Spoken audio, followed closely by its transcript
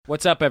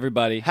What's up,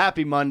 everybody?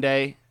 Happy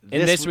Monday.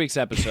 In this week's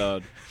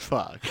episode,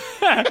 Fuck.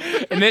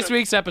 in this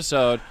week's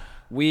episode,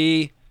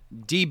 we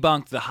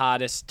debunked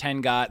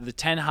the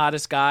 10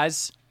 hottest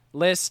guys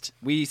list.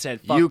 We said,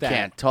 fuck You that.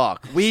 can't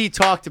talk. We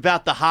talked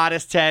about the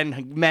hottest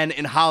 10 men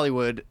in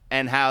Hollywood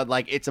and how,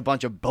 it's a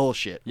bunch of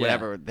bullshit,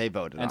 whatever they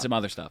voted on. And some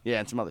other stuff. Yeah,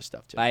 and some other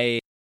stuff, too. Bye.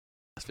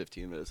 Last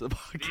 15 minutes of the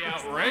podcast.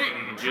 The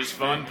Outrageous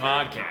Fun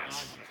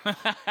Podcast.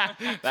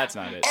 That's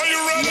not it. Are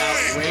you ready?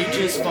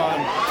 Outrageous Fun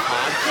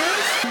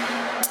Podcast?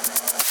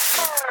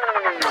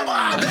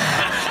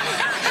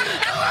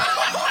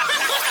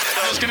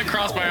 I was going to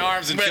cross my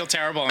arms and feel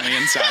terrible on the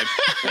inside.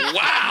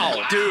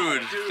 Wow,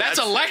 dude. That's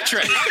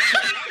electric.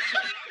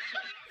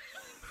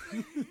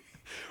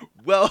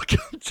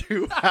 Welcome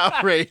to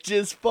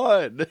Outrageous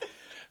Fun.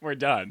 We're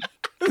done.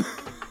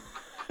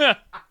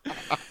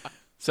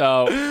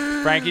 So,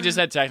 Frankie just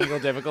had technical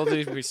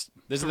difficulties.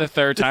 This is the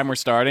third time we're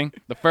starting.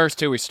 The first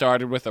two we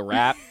started with a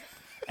rap,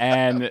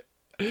 and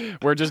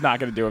we're just not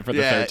going to do it for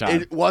the third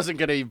time. It wasn't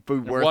going to be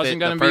worth it. It wasn't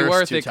going to be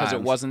worth it because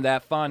it wasn't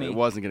that funny. It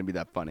wasn't going to be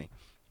that funny.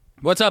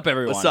 What's up,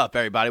 everyone? What's up,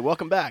 everybody?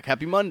 Welcome back.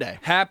 Happy Monday.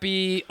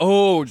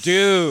 Oh,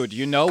 dude.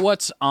 You know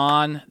what's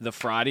on the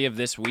Friday of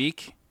this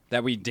week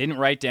that we didn't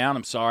write down?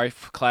 I'm sorry,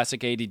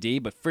 classic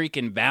ADD, but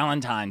freaking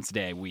Valentine's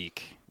Day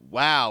week.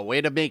 Wow,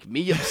 way to make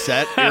me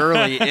upset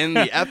early in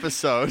the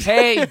episode.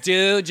 Hey,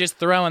 dude, just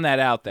throwing that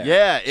out there.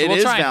 Yeah, So it we'll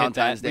is try and hit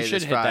Valentine's that. Day We should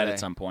this hit that Friday. at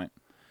some point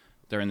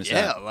during this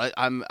Yeah, episode.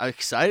 I'm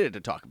excited to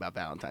talk about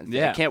Valentine's Day.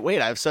 Yeah. I can't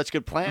wait. I have such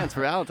good plans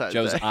for Valentine's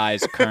Joe's Day.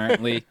 eyes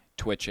currently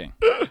twitching.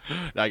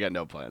 I got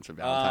no plans for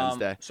Valentine's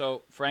Day.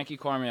 So Frankie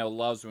Cormio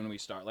loves when we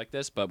start like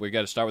this, but we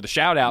got to start with a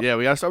shout out. Yeah,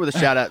 we got to start with a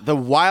shout out. The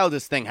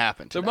wildest thing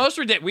happened The today. most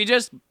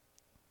ridiculous.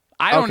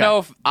 I don't Okay. know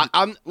if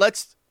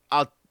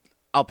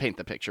I'll paint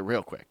the picture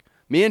real quick.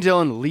 Me and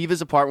Dylan leave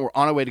his apartment.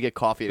 We're on our way to get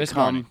coffee. This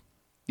morning.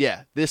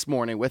 Yeah, this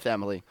morning with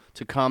Emily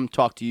to come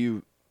talk to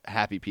you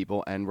happy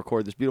people and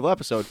record this beautiful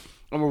episode.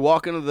 And we're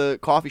walking to the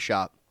coffee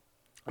shop,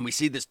 and we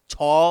see this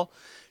tall,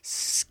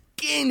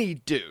 skinny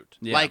dude,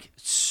 Yeah.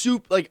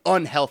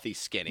 unhealthy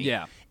skinny,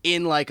 Yeah.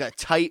 in a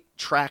tight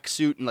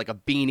tracksuit and a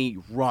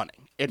beanie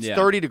running. It's Yeah.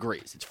 30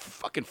 degrees. It's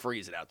fucking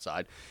freezing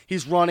outside.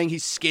 He's running.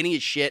 He's skinny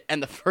as shit.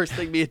 And the first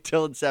thing me and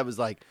Dylan said was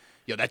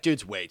yo, that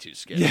dude's way too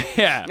skinny.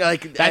 Yeah,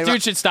 that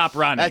dude should stop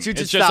running. That dude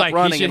should it's just stop like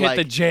running. he should and hit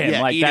the gym.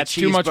 Yeah, eat That's a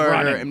too much cheeseburger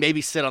running. and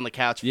maybe sit on the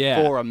couch Yeah.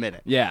 for a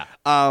minute. Yeah.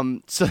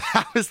 So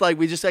that was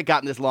we just had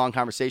gotten this long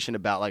conversation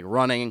about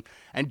running,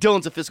 and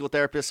Dylan's a physical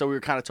therapist, so we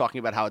were kind of talking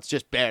about how it's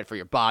just bad for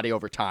your body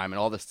over time and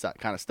all this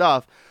kind of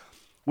stuff,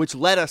 which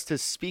led us to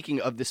speaking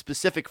of the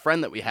specific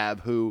friend that we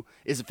have who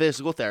is a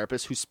physical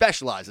therapist who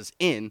specializes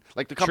in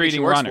the company she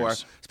Treating works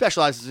runners. for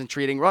specializes in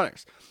treating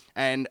runners,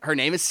 and her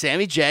name is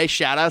Sammy J.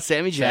 Shout out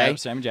Sammy J.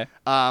 Sammy J.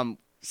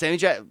 Sammy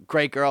J,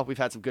 great girl. We've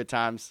had some good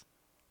times.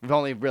 We've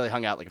only really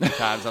hung out a few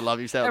times. I love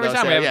you, Sammy. Every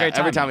time we have a great time.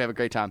 Every time we have a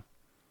great time.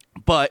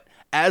 But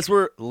as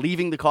we're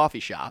leaving the coffee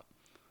shop,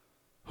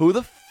 who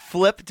the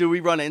flip do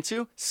we run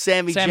into?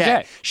 Sammy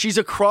J. She's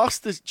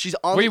across she's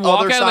on We the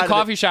walk other out side of the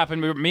coffee shop,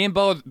 and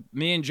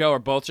me and Joe are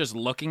both just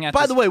looking at.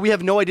 By the way, we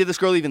have no idea this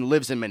girl even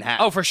lives in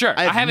Manhattan. Oh, for sure.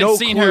 I have haven't no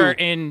seen clue. her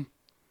in.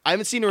 I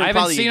haven't seen her in I haven't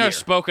probably seen a her year.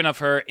 spoken of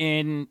her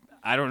in.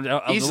 I don't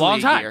know, a Easily long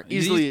a time. year.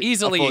 Easily a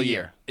full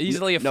year.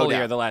 Easily a No full doubt.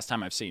 year. The last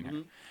time I've seen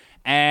her,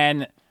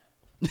 and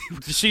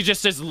she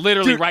just is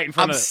literally Dude, right in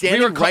front I'm of us.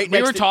 standing right we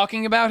next were to-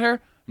 talking about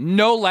her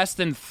no less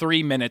than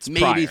 3 minutes.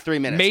 Maybe prior. 3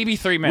 minutes. Maybe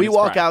 3 minutes. We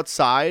walk prior.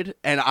 outside,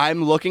 and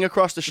I'm looking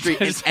across the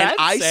street, Is and that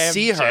I Sam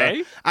see her.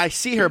 J? I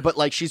see her,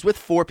 but she's with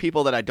 4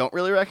 people that I don't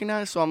really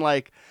recognize. So I'm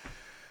like,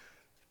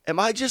 am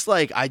I just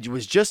I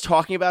was just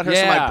talking about her, so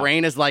Yeah. my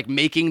brain is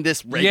making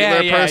this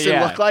regular person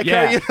look like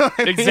her? You know what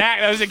I mean?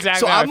 Exactly. That was exactly.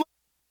 So how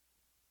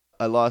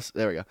I lost.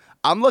 There we go.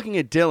 I'm looking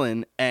at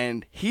Dylan,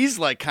 and he's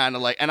kind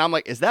of and I'm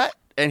like, is that?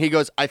 And he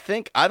goes, I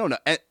don't know.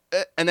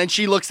 And then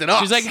she looks at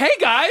us. She's like, "Hey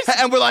guys!"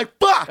 And we're like,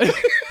 fuck.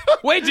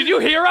 Wait, did you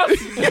hear us?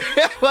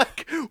 What?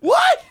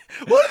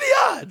 What are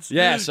the odds?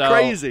 Yeah, so-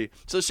 crazy.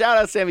 So shout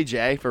out Sammy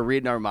J for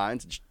reading our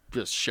minds and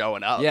just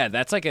showing up. Yeah,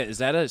 that's is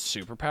that a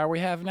superpower we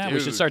have now? We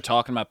should Dude. start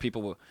talking about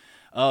people.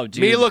 Oh,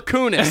 dude. Mila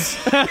Kunis.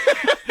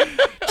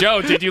 Joe,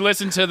 did you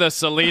listen to the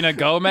Selena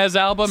Gomez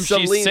album? She's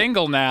Selena-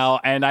 single now,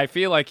 and I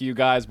feel like you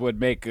guys would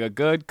make a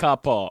good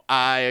couple.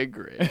 I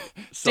agree. Ding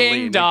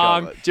Selena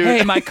dong. Gomez. Dude.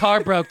 Hey, my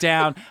car broke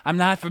down. I'm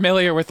not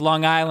familiar with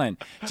Long Island.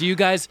 Do you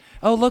guys?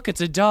 Oh, look, it's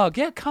a dog.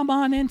 Yeah, come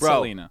on in, Bro,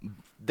 Selena.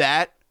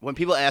 that when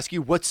people ask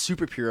you what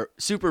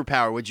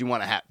superpower would you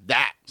want to have,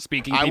 that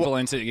Speaking people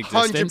into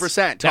existence.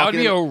 100%. That would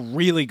be a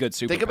really good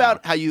superpower. Think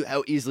about how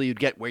easily you'd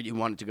get where you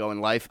wanted to go in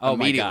life Oh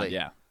my immediately. god,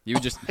 yeah. You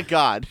would just My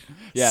God.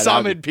 Yeah, that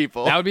Summon would-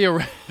 people. That would be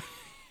a.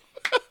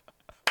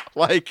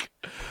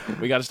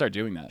 We got to start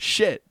doing that.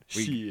 Shit.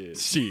 Shit.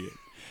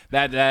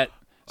 That.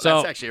 So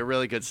That's actually a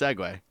really good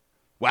segue.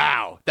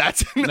 Wow.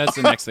 That's that's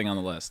the next thing on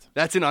the list.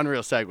 That's an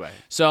unreal segue.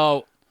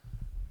 So,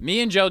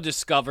 me and Joe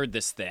discovered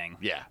this thing.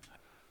 Yeah.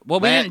 Well,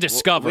 we Man, didn't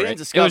discover we it. didn't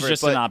discover It was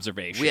just but an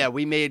observation. Yeah,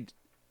 we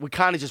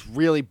kind of just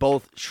really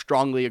both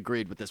strongly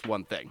agreed with this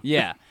one thing.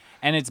 Yeah.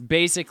 And it's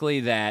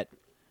basically that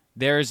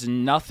there's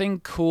nothing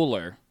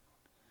cooler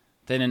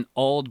than an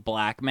old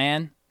black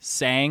man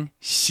saying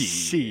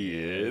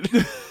shit.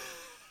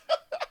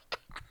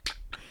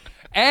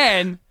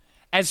 And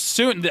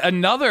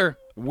another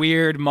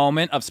weird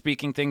moment of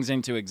speaking things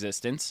into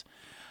existence.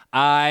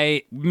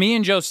 Me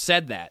and Joe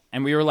said that,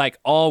 and we were like,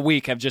 all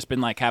week have just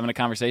been like having a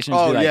conversation.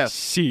 Oh, be like, yes.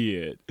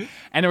 shit.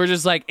 And we're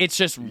just like, it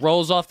just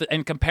rolls off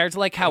and compared to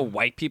like how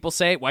white people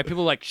say it, white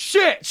people are like,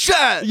 shit.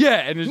 Shit. Yeah.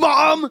 And it's,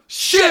 Mom.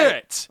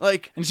 shit.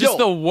 Like, And it's just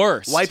the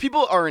worst. White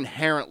people are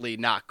inherently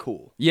not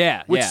cool.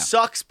 Yeah. Which yeah.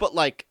 sucks, but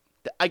like,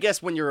 I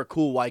guess when you're a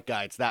cool white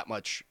guy, it's that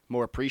much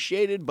more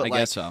appreciated. But I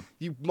like, guess so.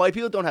 White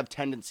people don't have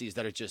tendencies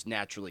that are just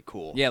naturally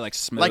cool. Yeah, like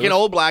smooth. Like an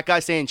old black guy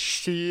saying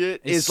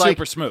shit He's is like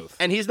super smooth.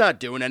 and he's not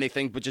doing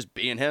anything but just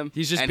being him.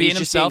 He's just And being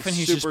himself, and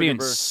he's just super being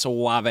duper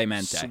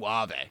suavemente.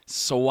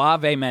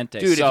 Suavemente.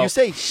 Dude, So- if you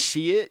say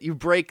shit, you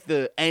break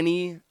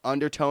any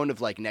undertone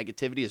of like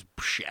negativity is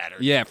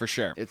shattered. yeah, for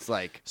sure. It's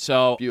like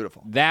So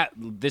beautiful.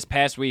 This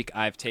past week,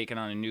 I've taken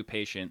on a new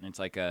patient. It's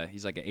like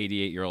he's like an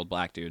 88-year-old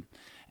black dude,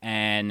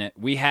 and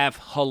we have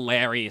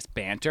hilarious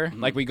banter.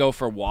 Mm-hmm. Like we go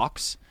for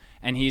walks,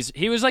 and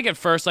he was like at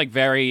first like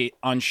very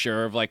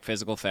unsure of like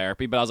physical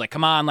therapy, but I was like,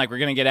 come on, like we're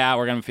gonna get out,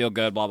 we're gonna feel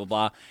good, blah blah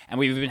blah. And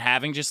we've been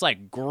having just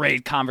like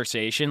great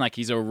conversation. Like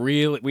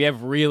we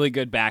have really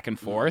good back and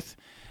forth.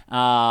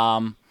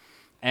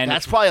 And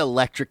That's probably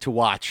electric to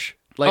watch.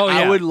 Like Oh, yeah.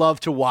 I would love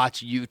to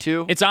watch you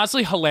two. it's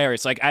honestly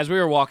hilarious. Like as we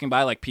were walking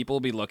by, like people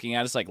would be looking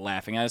at us, like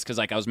laughing at us, because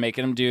like I was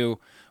making him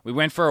we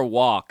went for a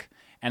walk,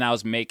 and I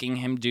was making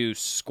him do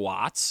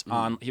squats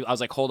I was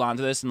like, hold on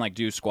to this and like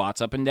do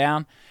squats up and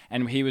down,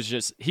 and he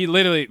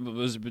literally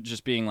was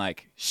just being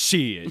like,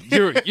 shit,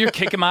 you're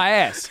kicking my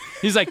ass.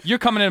 He's like, you're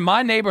coming in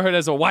my neighborhood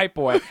as a white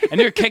boy and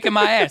you're kicking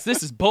my ass.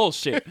 This is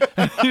bullshit.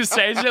 He was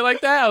saying shit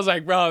like that. I was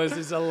like, bro, this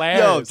is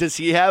hilarious. Yo, does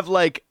he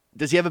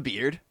have a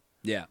beard?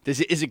 Yeah. Is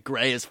it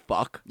gray as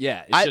fuck?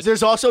 Yeah, it's just-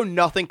 there's also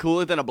nothing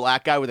cooler than a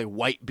black guy with a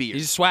white beard.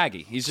 He's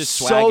swaggy. He's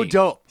just swaggy. So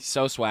dope. He's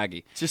so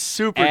swaggy. Just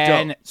super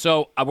And dope.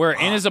 so we're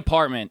in his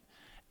apartment,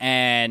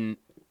 and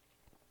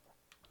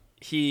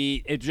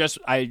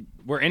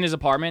we're in his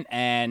apartment,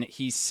 and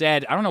he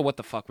said, I don't know what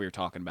the fuck we were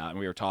talking about, and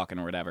we were talking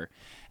or whatever.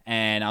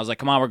 And I was like,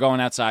 come on, we're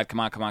going outside. Come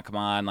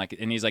on. Like,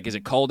 and he's like, is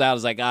it cold out? I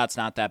was like, it's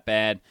not that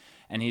bad.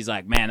 And he's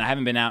like, man, I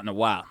haven't been out in a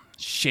while.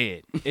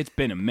 Shit, it's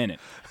been a minute.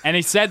 And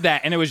he said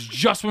that, and it was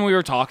just when we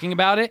were talking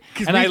about it.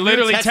 And I we were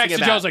literally texting texted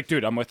about Joe. I it. was like,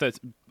 dude, I'm with this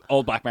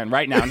old black man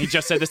right now. And he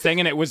just said this thing,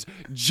 and it was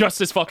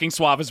just as fucking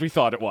suave as we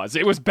thought it was.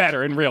 It was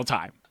better in real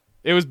time.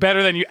 It was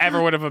better than you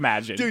ever would have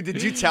imagined. Dude,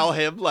 did you tell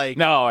him like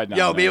No.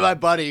 me and my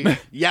buddy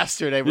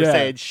yesterday were Yeah.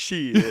 saying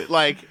shit,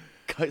 like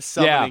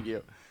summoning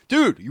you.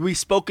 Dude, we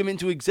spoke him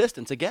into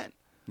existence again.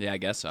 Yeah, I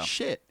guess so.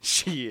 Shit.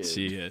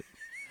 Shit.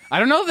 I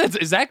don't know.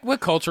 Is that what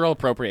cultural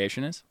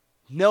appropriation is?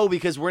 No,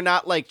 because we're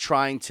not like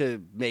trying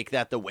to make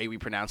that the way we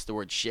pronounce the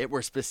word shit.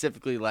 We're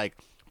specifically like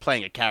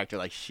playing a character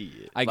like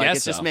shit. I Like, guess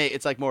it's just so.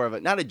 it's like more of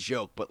a not a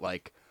joke, but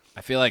like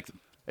I feel like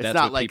that's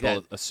not what like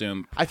people that.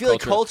 assume. I feel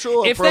like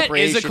cultural If that is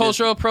appropriation a is-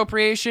 cultural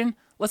appropriation,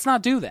 let's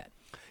not do that.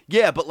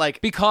 yeah, but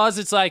like Because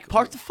it's like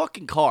park the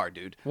fucking car,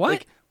 dude. What?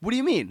 Like, what do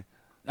you mean?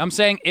 I'm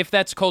saying if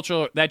that's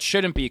cultural, that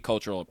shouldn't be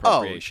cultural Oh,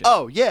 appropriation.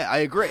 yeah, I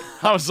agree.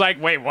 I was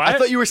like, wait, what? I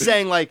thought you were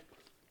saying like.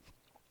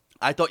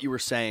 I thought you were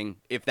saying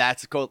if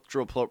that's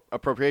cultural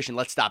appropriation,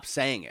 let's stop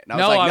saying it. And I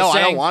was like, no, I don't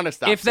saying want to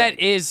stop. If saying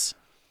that is,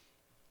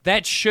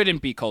 that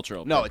shouldn't be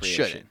cultural no, it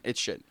appropriation. shouldn't. It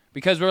shouldn't.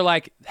 Because we're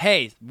like,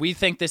 hey, we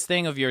think this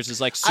thing of yours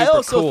is like super I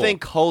also cool.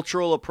 think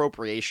cultural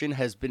appropriation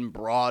has been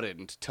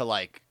broadened to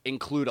like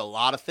include a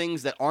lot of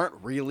things that aren't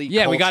really.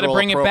 Yeah, we gotta cultural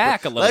bring it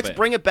back a little Let's bit.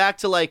 bring it back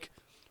to like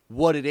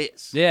what it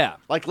is. Yeah.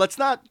 Like let's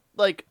not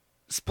like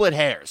split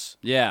hairs.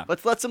 Yeah.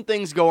 Let's let some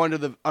things go under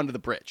the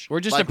bridge. We're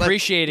just Like,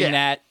 appreciating yeah.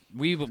 that.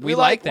 We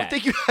like that. We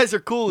think you guys are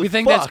cool. We as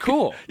think fuck. that's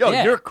cool. Yo,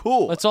 Yeah. you're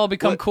cool. Let's all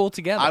become cool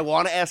together. I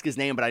want to ask his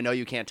name, but I know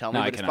you can't tell me.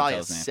 No, I but it's cannot probably tell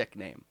a his name. sick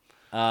name.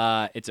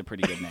 It's a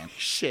pretty good name.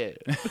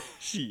 Shit.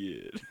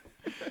 Shit.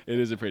 It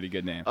is a pretty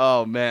good name.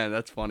 Oh man,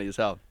 that's funny as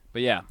hell.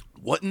 But yeah.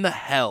 What in the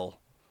hell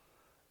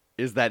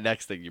is that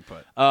next thing you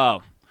put?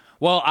 Oh.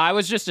 Well, I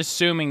was just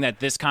assuming that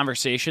this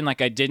conversation,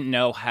 like I didn't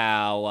know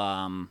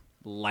how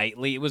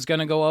lightly it was going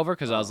to go over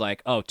because I was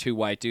like, oh, two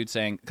white dudes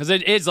saying, because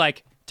it is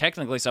like,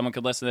 technically someone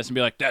could listen to this and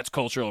be like, that's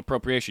cultural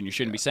appropriation. You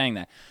shouldn't be saying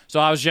that. So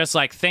I was just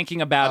like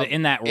thinking about it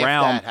in that if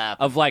realm that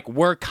happened. of like,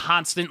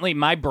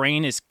 my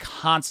brain is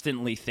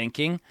constantly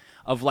thinking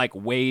of like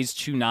ways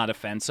to not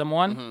offend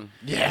someone.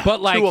 Yeah,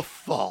 But like, to a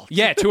fault.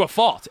 yeah, to a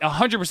fault,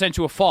 100%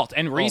 to a fault.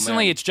 And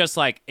recently, man. it's just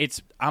like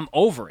I'm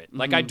over it.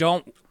 Like I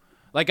don't.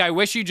 Like, I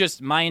wish you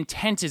just, my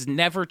intent is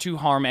never to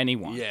harm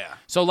anyone. Yeah.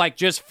 So, like,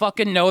 just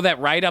fucking know that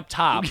right up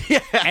top.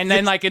 Yeah. And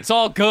then, like, it's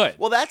all good.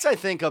 Well, that's I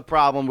think a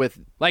problem with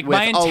Like, with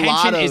my a lot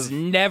intention of, is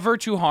never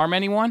to harm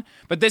anyone.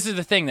 But this is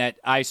the thing that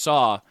I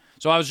saw.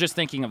 So I was just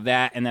thinking of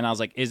that. And then I was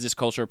like, is this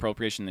cultural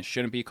appropriation? This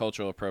shouldn't be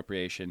cultural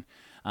appropriation.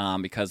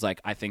 Because, like,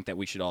 I think that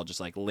we should all just,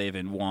 like, live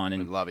in one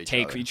and love each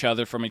take other. each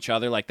other from each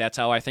other. Like, that's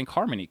how I think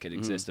harmony could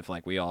exist if,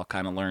 like, we all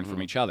kind of learn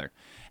from each other.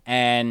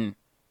 And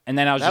And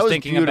then I was That just was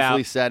thinking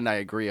beautifully about said, and I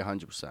agree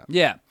 100%.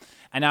 yeah,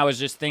 and I was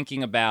just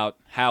thinking about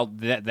how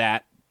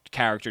that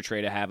character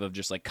trait I have of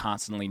just like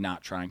constantly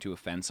not trying to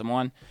offend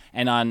someone.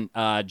 And on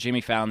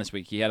Jimmy Fallon this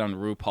week, he had on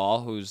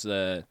RuPaul, who's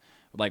the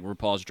like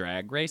RuPaul's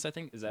Drag Race, I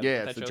think. Is that Yeah,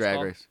 what that it's the show's Drag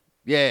called? Race.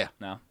 Yeah.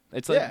 No,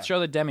 it's like Yeah. the show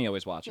that Demi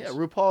always watches. Yeah,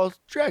 RuPaul's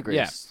Drag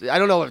Race. I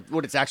don't know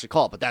what it's actually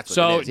called, but that's what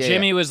So it is. Yeah,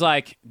 Jimmy yeah. was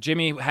like,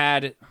 Jimmy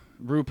had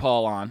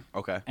RuPaul on,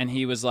 Okay. and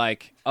he was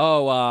like,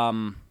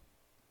 "Oh,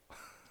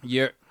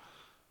 you're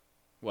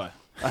what?"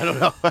 I don't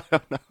know.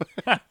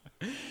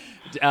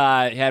 He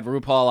had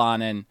RuPaul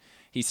on, and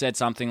he said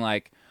something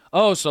like,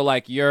 "Oh, so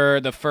like you're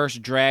the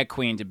first drag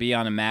queen to be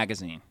on a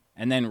magazine,"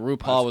 and then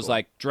RuPaul was cool.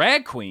 like,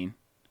 "Drag queen."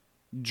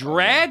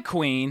 Drag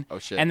queen. Oh,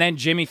 shit. And then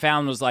Jimmy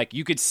Fallon was like,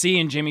 you could see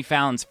in Jimmy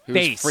Fallon's was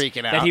face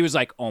freaking that out. he was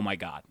like, oh my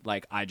God.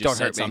 Like, I just Don't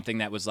said hurt me. something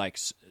that was like,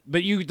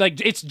 but you, like,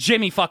 it's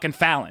Jimmy fucking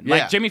Fallon. Yeah.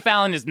 Like, Jimmy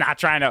Fallon is not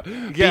trying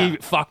to Yeah. be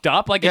fucked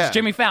up. Like, Yeah. it's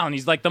Jimmy Fallon.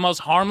 He's like the most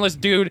harmless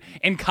dude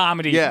in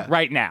comedy Yeah.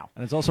 right now.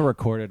 And it's also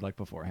recorded like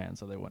beforehand,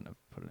 so they wouldn't have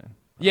put it in.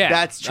 Yeah.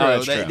 That's true. Oh,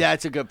 that's true.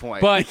 That's a good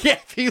point. But- yeah,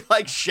 if he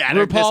like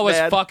shattered RuPaul this was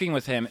man. fucking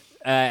with him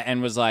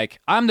and was like,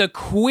 I'm the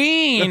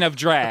queen of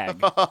drag.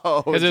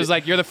 Oh, Because it was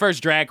like, you're the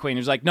first drag queen. He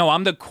was like, no,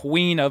 I'm the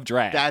queen of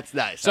drag. That's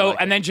nice. I So,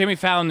 like and it. then Jimmy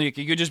Fallon, you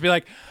could just be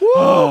like,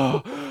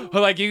 oh,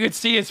 like you could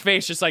see his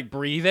face just like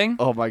breathing.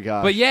 Oh my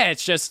god. But yeah,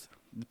 it's just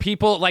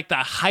people like the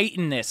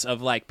heightenedness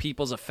of like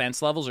people's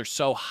offense levels are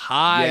so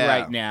high Yeah.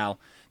 right now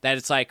that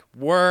it's like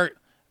we're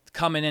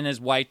coming in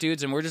as white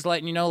dudes and we're just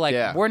letting you know, like,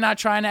 Yeah. we're not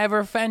trying to ever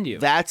offend you.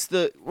 That's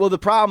the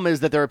problem is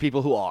that there are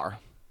people who are,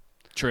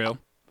 True.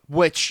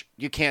 which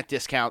you can't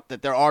discount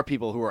that there are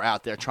people who are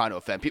out there trying to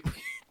offend people.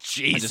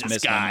 Jesus,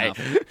 missed my guy.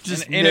 mouth.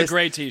 Just In a missed-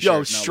 gray t-shirt, Yo,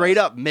 no straight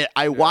less. up,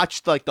 I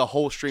watched like the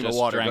whole stream Just of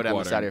water go drank down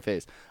water. the side of your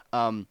face.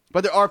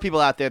 But there are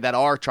people out there that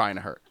are trying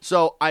to hurt.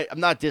 So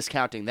I'm not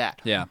discounting that.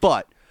 Yeah.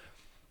 But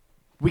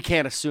we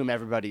can't assume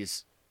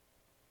everybody's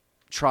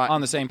trying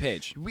On the same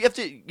page. we have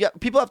to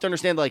people have to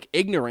understand like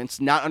ignorance,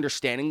 not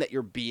understanding that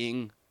you're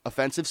being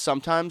offensive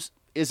sometimes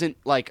isn't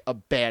like a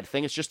bad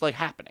thing. It's just like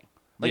happening.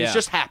 Like Yeah. it's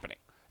just happening.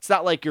 It's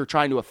not like you're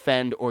trying to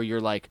offend or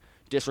you're like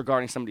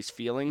disregarding somebody's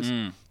feelings.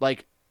 Mm.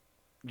 Like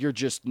you're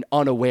just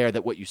unaware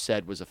that what you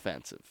said was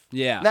offensive.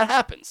 Yeah. And that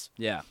happens.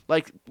 Yeah.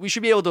 Like we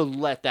should be able to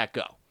let that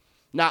go.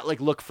 Not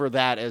like look for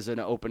that as an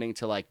opening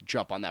to like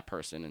jump on that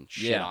person and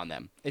shit Yeah. on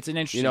them. It's an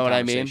interesting know what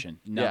I mean? conversation,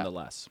 Yeah.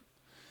 nonetheless.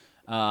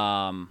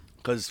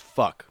 Because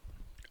fuck,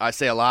 I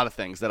say a lot of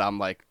things that I'm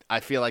like, I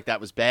feel like that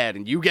was bad,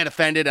 and you get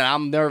offended, and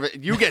I'm nervous.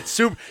 You get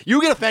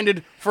you get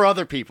offended for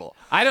other people.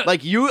 I don't-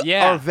 like you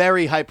yeah. are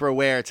very hyper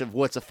aware to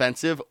what's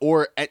offensive,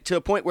 or to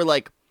a point where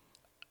like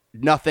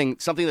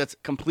something that's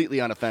completely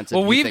unoffensive.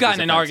 Well, you we've think gotten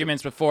is in offensive.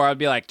 arguments before. I'd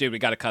be like, dude, we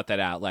got to cut that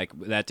out. Like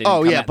that didn't.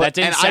 Oh come yeah, out- but that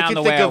didn't and sound I could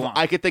the think way of I want.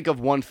 I could think of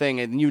one thing,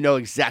 and you know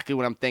exactly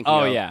what I'm thinking.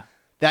 Oh, of. yeah.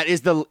 that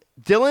is the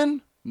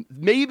Dylan.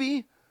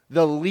 Maybe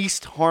the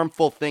least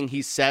harmful thing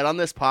he said on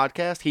this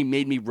podcast. He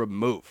made me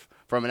remove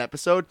from an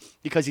episode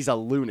because he's a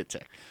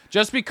lunatic.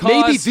 Just because.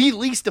 Maybe the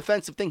least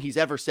offensive thing he's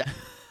ever said.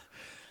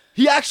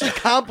 He actually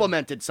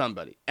complimented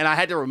somebody, and I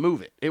had to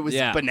remove it. It was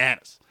Yeah.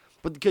 bananas.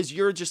 But because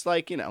you're just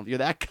like, you're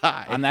that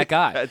guy. I'm that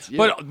guy. That's you.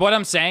 But what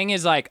I'm saying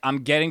is like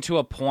I'm getting to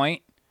a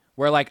point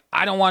where like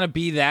I don't want to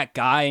be that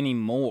guy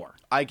anymore.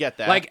 I get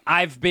that. Like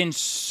I've been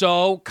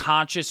so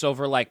conscious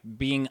over like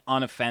being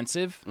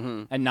unoffensive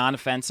and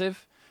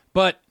non-offensive,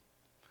 but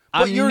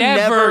I'm you're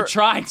never never-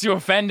 trying to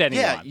offend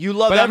anyone. Yeah, you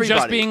love but everybody. I'm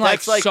just being like,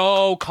 That's like-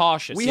 so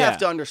cautious. we yeah. have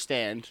to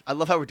understand. I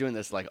love how we're doing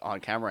this like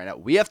on camera right now.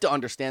 We have to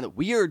understand that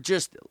we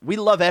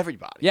love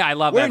everybody. Yeah, I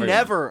love We're everyone.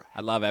 never.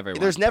 I love everyone.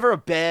 There's never a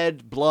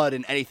bad blood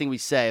in anything we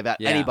say about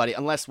Yeah. anybody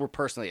unless we're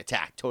personally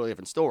attacked. Totally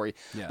different story.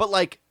 Yeah. But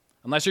like,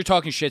 Unless you're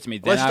talking shit to me,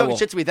 then unless I you're will. talking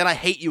shit to me, then I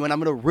hate you and I'm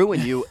going to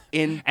ruin you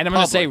in and I'm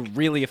going to say public.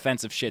 really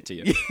offensive shit to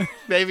you.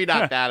 Maybe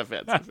not that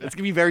offensive. It's going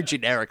to be very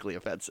generically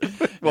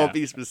offensive. Won't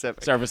be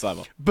specific. Service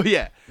level.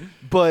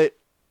 But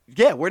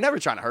yeah, we're never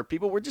trying to hurt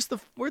people. We're just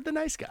we're the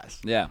nice guys.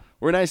 Yeah.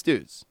 We're nice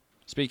dudes.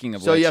 Speaking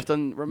of So which, you have to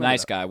remember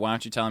nice that. guy. Why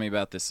don't you tell me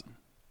about this?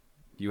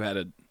 You had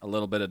a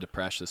little bit of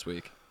depression this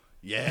week.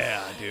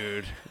 Yeah,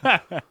 dude.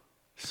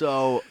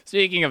 So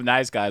Speaking of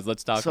nice guys,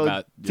 let's talk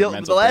about your the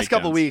mental last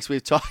couple breakdowns. weeks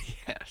we've talked.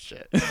 Yeah,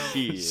 shit.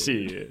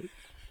 Shit.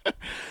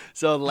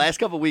 So the last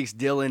couple weeks,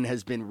 Dylan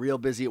has been real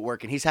busy at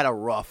work, and he's had a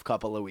rough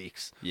couple of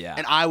weeks. Yeah.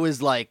 And I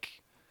was like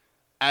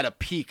at a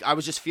peak. I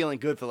was just feeling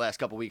good for the last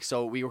couple of weeks,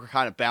 so we were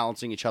kind of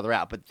balancing each other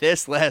out. But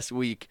this last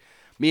week,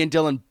 me and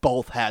Dylan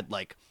both had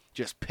like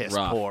just piss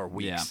Rough, poor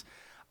weeks. yeah.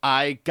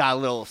 I got a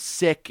little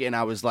sick, and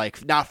I was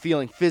like not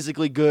feeling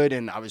physically good,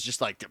 and I was just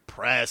like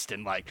depressed,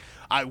 and like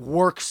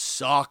work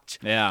sucked.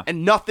 Yeah.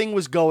 And nothing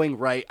was going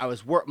right. I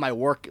was my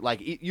work like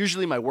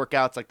usually my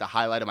workouts like the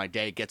highlight of my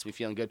day. It gets me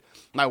feeling good.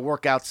 My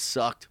workouts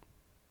sucked.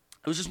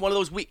 It was just one of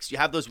those weeks. You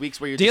have those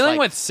weeks where you're Dealing just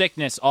like, with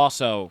sickness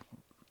also.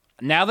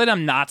 Now that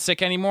I'm not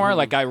sick anymore,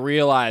 like I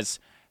realize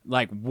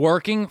like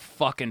working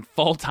fucking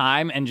full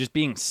time and just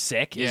being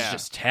sick is Yeah.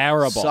 just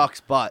terrible.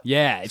 sucks butt.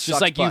 Yeah, it's just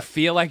Sucks like you butt.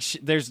 feel like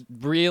there's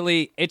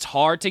really it's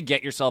hard to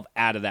get yourself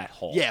out of that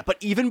hole. Yeah, but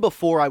even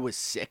before I was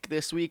sick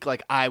this week,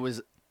 like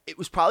it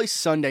was probably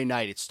Sunday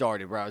night it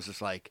started where I was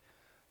just like,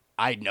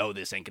 I know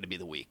this ain't going to be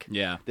the week.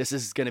 Yeah. This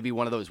is going to be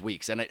one of those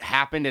weeks. And it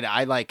happened, and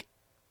I like,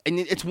 and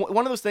it's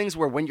one of those things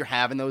where when you're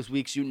having those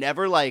weeks, you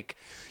never like,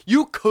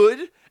 you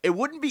could, it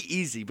wouldn't be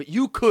easy, but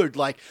you could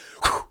like,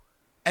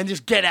 and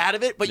just get out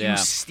of it, but Yeah. you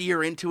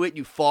steer into it,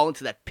 you fall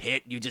into that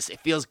pit, it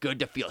feels good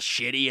to feel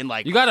shitty, and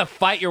like, You got to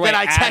fight your way then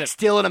I out text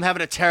of it. Dylan, I'm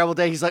having a terrible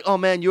day. He's like, oh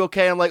man, you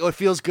okay? I'm like, oh, it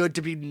feels good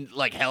to be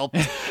like helped.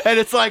 And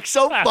it's like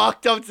so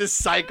fucked up, it's this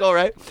cycle,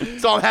 right?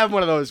 So I'm having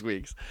one of those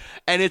weeks.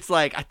 And it's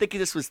like, I think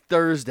this was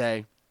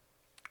Thursday.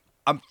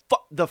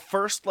 The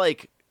first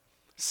like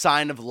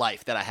sign of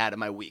life that I had in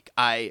my week.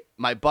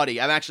 My buddy,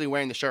 I'm actually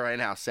wearing the shirt right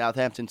now,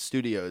 Southampton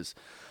Studios.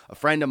 A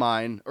friend of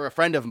mine, or a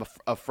friend of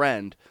a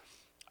friend,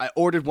 I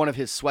ordered one of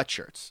his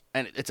sweatshirts,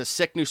 and it's a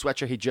sick new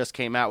sweatshirt he just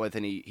came out with,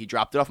 and he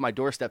dropped it off my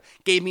doorstep,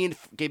 gave me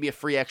a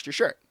free extra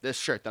shirt, this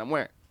shirt that I'm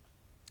wearing.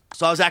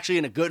 So I was actually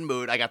in a good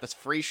mood. I got this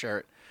free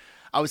shirt.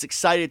 I was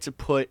excited to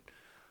post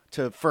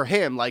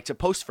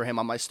for him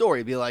on my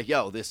story, be like,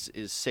 yo, this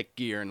is sick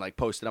gear, and like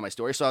post it on my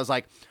story. So I was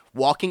like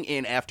walking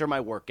in after my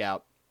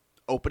workout,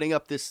 opening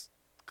up these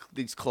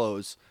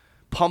clothes,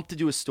 pumped to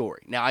do a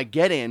story. Now I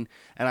get in,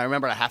 and I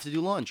remember I have to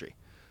do laundry.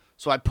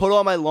 So I put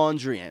all my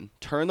laundry in,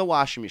 turn the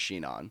washing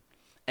machine on,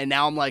 and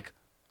now I'm like,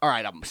 all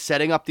right, I'm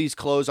setting up these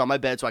clothes on my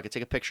bed so I could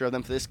take a picture of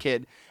them for this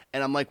kid.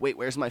 And I'm like, wait,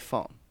 where's my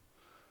phone?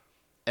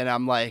 And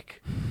I'm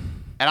like,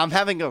 and I'm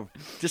having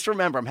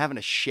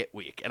a shit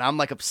week. And I'm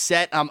like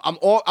upset.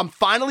 I'm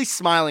finally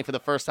smiling for the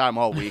first time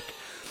all week.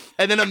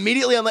 And then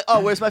immediately I'm like,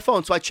 oh, where's my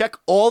phone? So I check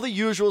all the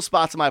usual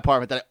spots in my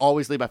apartment that I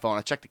always leave my phone.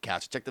 I check the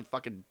couch, I check the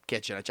fucking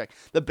kitchen, I check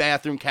the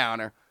bathroom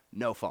counter,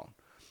 no phone.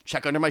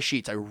 Check under my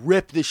sheets. I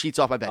rip the sheets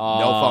off my bed.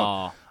 No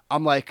phone.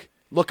 I'm like,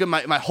 look at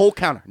my whole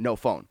counter. No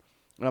phone.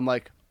 And I'm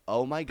like,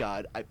 oh my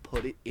God, I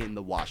put it in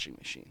the washing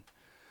machine.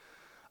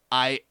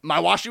 My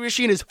washing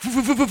machine is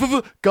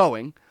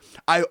going.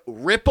 I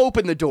rip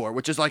open the door,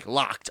 which is like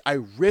locked. I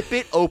rip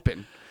it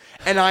open,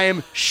 and I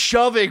am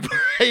shoving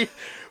my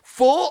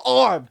full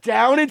arm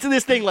down into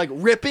this thing, like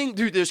ripping.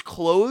 Dude, there's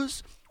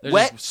clothes,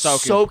 They're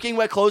soaking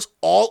wet clothes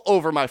all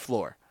over my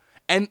floor.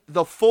 And I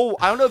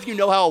don't know if you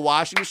know how a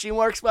washing machine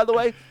works, by the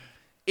way.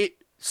 It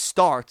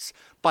starts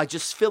by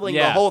just filling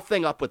the whole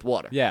thing up with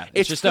water. Yeah,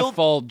 it's just a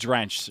full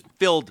drench.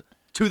 Filled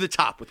to the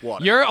top with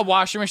water. Your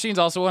washing machine's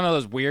also one of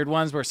those weird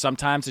ones where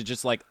sometimes it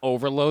just like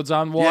overloads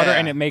on water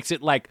and it makes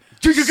it like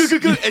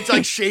it's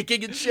like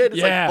shaking and shit.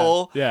 It's like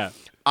full. Yeah.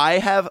 I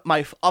have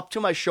up to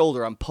my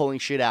shoulder. I'm pulling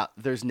shit out.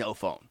 There's no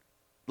phone.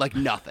 Like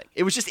nothing.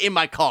 It was just in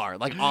my car,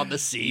 like on the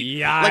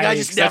seat. Yikes. Like I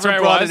just That's never where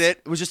it brought was? it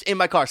in. It was just in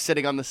my car,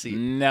 sitting on the seat.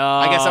 No.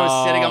 I guess I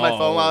was sitting on my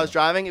phone while I was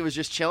driving. It was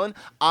just chilling.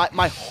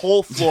 My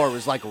whole floor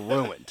was like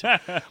ruined.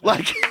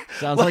 Like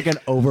Sounds like an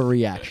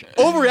overreaction.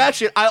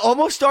 overreaction. I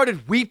almost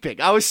started weeping.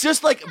 I was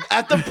just like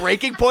at the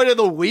breaking point of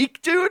the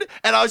week, dude,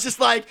 and I was just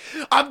like,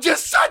 I'm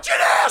just such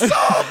an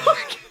asshole.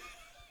 Fuck.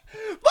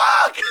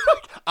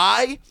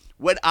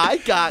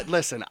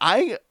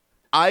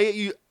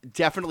 I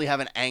definitely have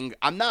an anger.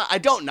 I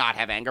don't not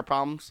have anger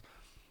problems.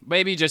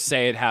 Maybe just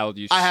say it how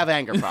you. I have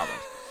anger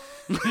problems.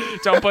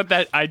 Don't put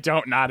that. I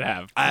don't not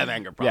have. I have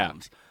anger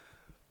problems.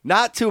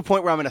 Not to a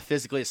point where I'm going to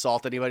physically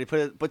assault anybody,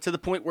 but to the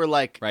point where,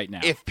 like, Right now.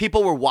 if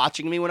people were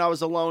watching me when I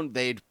was alone,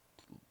 they'd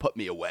put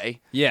me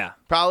away. Yeah.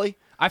 Probably.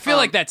 I feel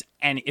like that's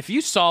if you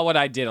saw what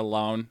I did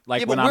alone,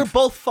 like Yeah, when but we're I'm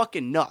both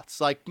fucking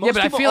nuts. Like, most but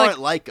I people feel aren't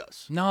like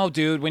us. no,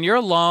 dude, when you're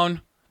alone,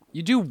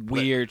 you do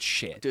weird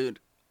shit. Dude,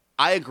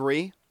 I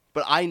agree,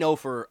 but I know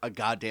for a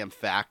goddamn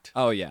fact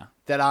Oh yeah.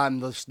 that I'm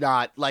just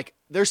not, like,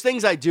 there's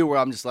things I do where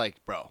I'm just like,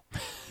 bro,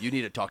 you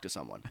need to talk to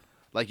someone.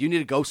 Like, you need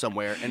to go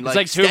somewhere and, It's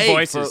like two stay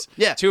voices.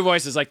 Yeah. Two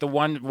voices. Like the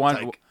one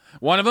like-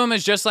 one of them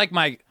is just like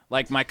my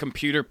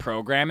computer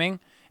programming,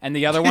 and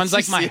the other one's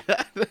like my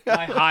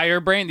higher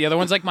brain. The other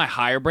one's like my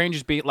higher brain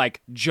just be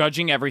like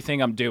judging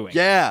everything I'm doing.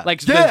 Yeah.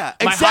 Like Yeah,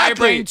 my higher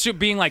exactly. brain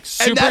being like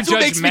super And that's judgmental. what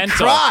makes me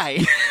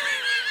cry.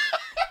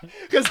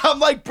 Because I'm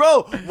like,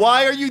 bro,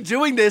 why are you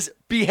doing this?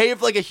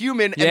 Behave like a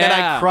human, and then I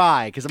Yeah.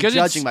 cry because I'm 'Cause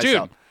it's- judging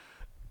myself. dude,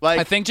 Like,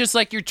 I think just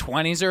like your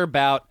 20s are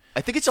about I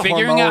think it's a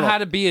figuring out hormonal- how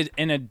to be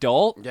an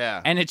adult. Yeah.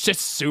 And it's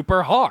just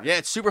super hard. Yeah,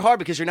 it's super hard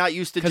because you're not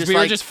used to Because just we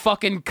were like, just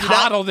fucking you're not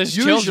coddled as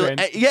usually- children.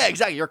 Yeah,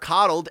 exactly. You're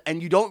coddled,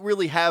 and you don't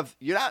really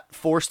you're not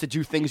forced to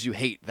do things you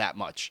hate that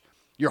much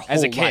your whole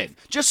As a kid.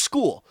 life. Just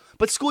school.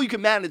 But school you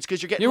can manage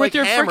because you're getting You're with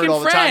your hammered freaking all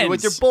the time. You're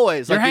with your friends.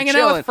 boys. You're like, hanging out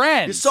chilling. with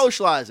friends. You're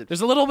socializing.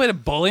 There's a little bit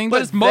of bullying,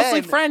 but it's mostly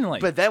then- friendly.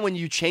 But then when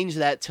you change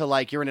that to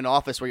like you're in an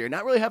office where you're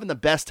not really having the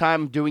best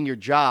time doing your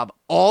job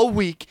all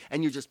week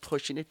and you're just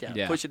pushing it down,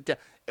 Yeah. pushing it down.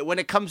 When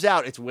it comes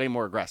out, it's way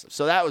more aggressive.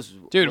 So that was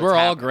Dude, what's we're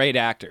all happening. great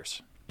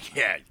actors.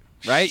 Yeah.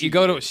 Right? You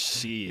go to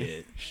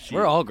shit.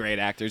 We're all great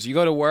actors. You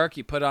go to work,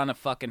 you put on a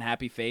fucking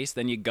happy face,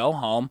 then you go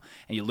home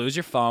and you lose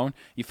your phone,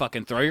 you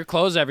fucking throw your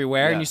clothes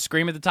everywhere, Yeah. and you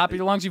scream at the top of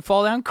your lungs, you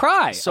fall down and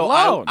cry. So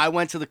alone. I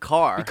went to the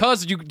car.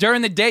 because you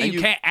during the day And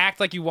you can't act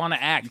like you want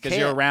to act because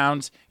you're can't.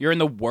 around you're in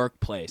the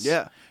workplace.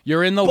 Yeah.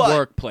 You're in the But-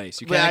 workplace.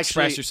 You but can't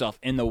express actually- yourself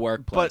in the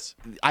workplace.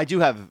 But I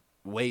do have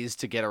ways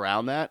to get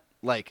around that.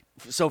 Like,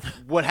 so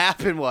what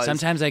happened was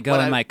Sometimes I go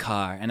when in my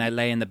car and I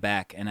lay in the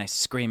back and I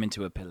scream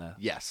into a pillow.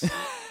 Yes.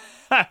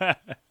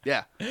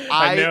 Yeah.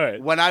 I knew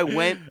it. When I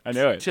went I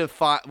knew it. to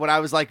find, when I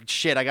was like,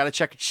 shit, I gotta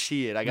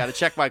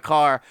check my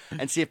car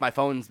and see if my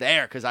phone's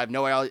there because I have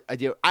no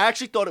idea. I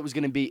actually thought it was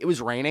gonna be. It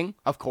was raining,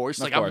 of course.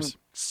 Of Like course. I'm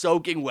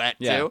soaking wet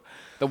Yeah. too.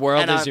 The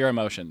world And, is your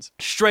emotions.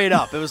 Straight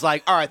up, it was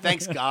like, all right,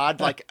 thanks God.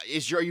 Like,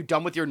 are you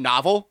done with your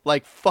novel?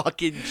 Like,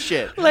 fucking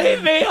shit.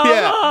 Leave me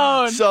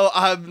Yeah. So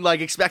I'm like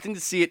expecting to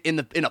see it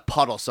in a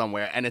puddle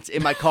somewhere, and it's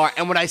in my car.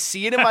 And when I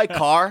see it in my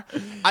car,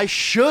 I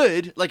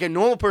should, like a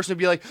normal person, would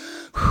be like,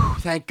 "Whew,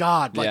 thank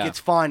God, like Yeah. it's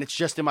fine. It's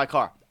just in my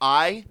car."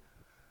 I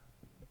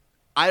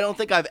don't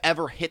think I've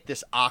ever hit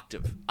this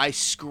octave. I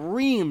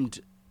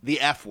screamed the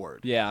F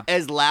word, Yeah.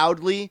 as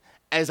loudly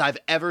as I've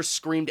ever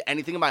screamed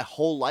anything in my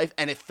whole life,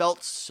 and it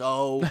felt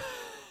so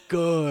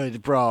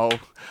good, bro.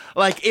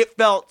 Like it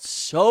felt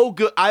so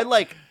good. It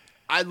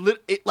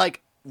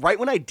like right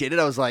when I did it,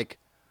 I was like,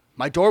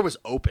 my door was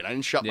open. I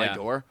didn't shut my Yeah.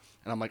 door,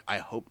 and I'm like, I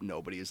hope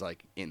nobody is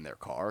like in their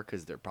car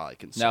because they're probably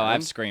concerned. No,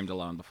 I've screamed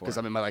alone before. because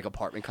I'm in my like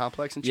apartment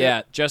complex and shit.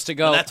 Yeah, just to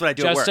go. And that's what I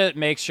do at Just work. to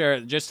make sure,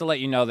 just to let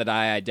you know that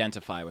I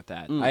identify with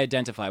that. I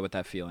identify with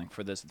that feeling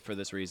for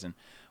this reason.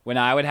 When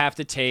I would have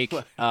to take,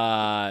 What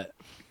are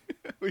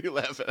you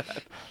laughing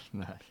at?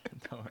 No,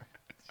 don't worry.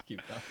 Just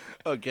keep going.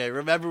 Okay,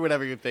 remember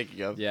whatever you're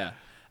thinking of. yeah,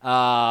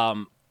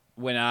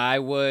 when I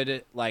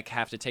would like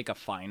have to take a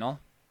final,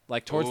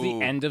 like towards the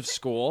Ooh. end of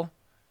school,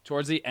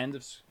 towards the end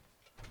of.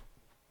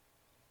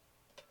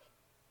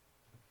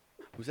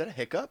 Was that a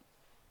hiccup?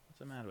 What's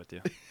the matter with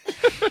you?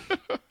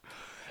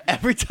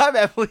 Every time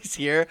Emily's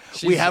here, we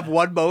She's- have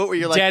one moment where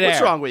you're like, Dead "What's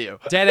air. wrong with you?"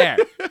 Dead air.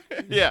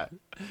 Yeah.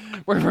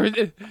 What's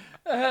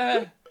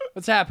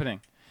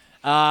happening?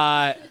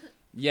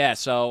 Yeah.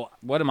 So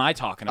what am I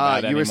talking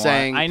about You were anymore?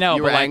 saying I know,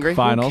 you but were like, angry? who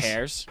Finals.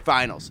 cares?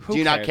 Finals. Who Do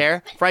you not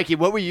cares? care, Frankie?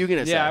 What were you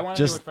gonna say? Yeah, I want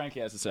to hear Just- what Frankie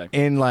has to say.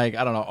 In like,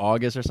 I don't know,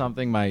 August or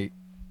something, my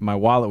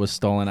wallet was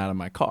stolen out of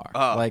my car.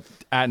 Oh. Like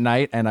at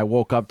night, and I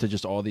woke up to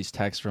just all these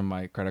texts from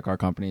my credit card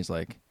companies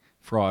like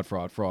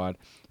fraud,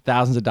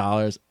 thousands of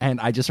dollars. And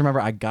I just remember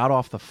I got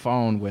off the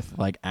phone with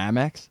like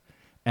Amex,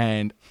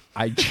 and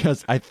I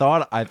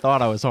thought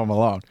I was home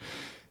alone.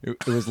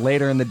 It was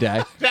later in the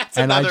day. That's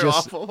and another I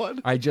just, awful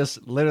one. I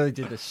just literally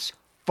did this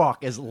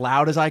fuck as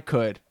loud as I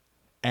could.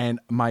 And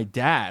my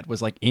dad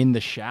was like in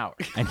the shower,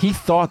 and he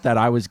thought that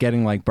I was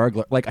getting like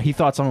burglar. Like he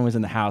thought someone was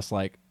in the house,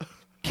 like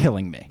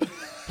killing me.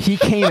 He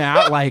came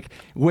out like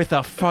with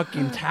a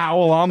fucking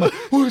towel on. Like,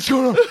 what's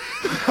going on?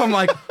 I'm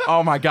like,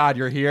 oh my God,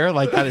 you're here?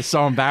 Like that is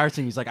so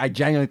embarrassing. He's like, I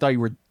genuinely thought you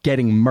were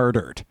getting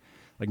murdered.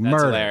 Like That's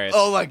murdered. hilarious.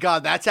 Oh my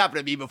God, that's happened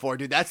to me before,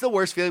 dude. That's the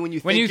worst feeling when you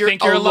When think you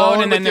think you're alone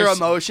and with then your there's-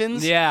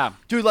 emotions. Yeah.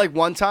 Dude, like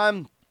one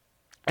time,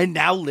 and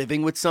now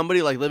living with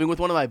somebody, like living with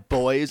one of my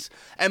boys,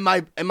 and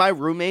my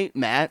roommate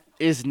Matt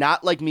is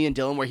not like me and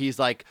Dylan, where he's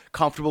like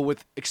comfortable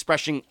with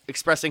expressing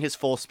his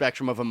full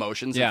spectrum of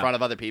emotions in Yeah. front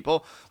of other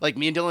people. Like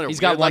me and Dylan are He's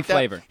got weird one like that.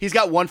 flavor. He's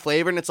got one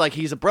flavor, and it's like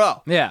he's a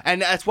bro. Yeah.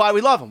 and that's why we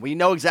love him. We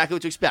know exactly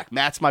what to expect.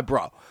 Matt's my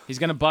bro. He's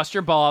gonna bust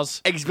your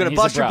balls. He's gonna and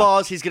bust a your bro.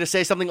 balls. He's gonna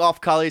say something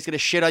off color. He's gonna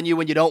shit on you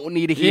when you don't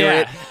need to hear Yeah.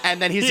 it,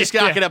 and then he's just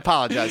not Yeah. gonna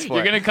apologize for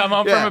You're it. gonna come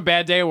home Yeah. from a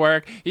bad day of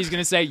work. He's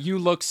gonna say you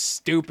look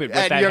stupid with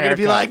And that you're gonna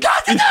be like,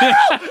 haircut."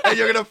 "God, no!" And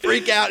you're gonna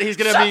freak out. He's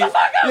gonna be,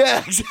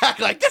 yeah,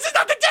 exactly. Like, this is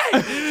not the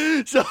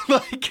day. So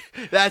like,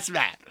 that's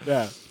Matt.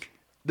 Yeah.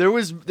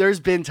 There's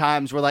been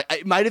times where like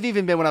it might have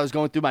even been when I was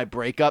going through my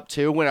breakup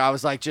too, when I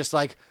was like just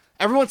like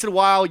every once in a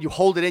while you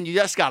hold it in, you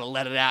just gotta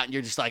let it out, and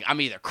you're just like,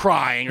 I'm either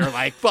crying or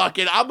like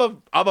fucking I'm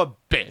a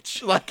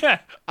bitch. Like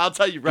I'll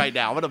tell you right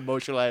now, I'm an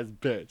emotional ass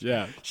bitch.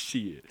 Yeah.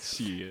 Shit.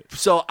 Shit.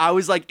 So I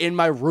was like in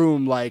my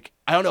room, like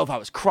I don't know if I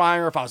was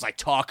crying or if I was like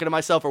talking to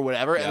myself or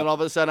whatever, and then all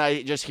of a sudden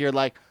I just hear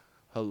like,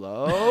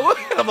 hello,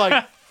 and I'm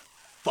like,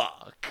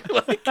 fuck.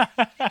 Like,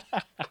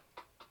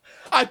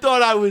 I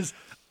thought I was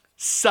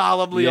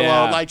solemnly Yeah.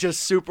 alone, like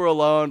just super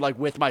alone, like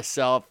with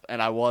myself,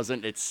 and I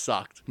wasn't. It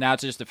sucked. Now,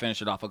 just to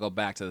finish it off, I'll go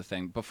back to the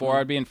thing. Before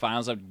I'd be in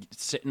finals, I'd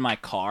sit in my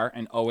car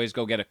and always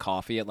go get a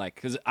coffee at like,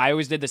 because I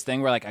always did this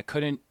thing where like I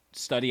couldn't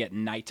study at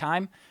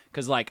nighttime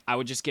because like I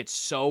would just get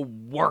so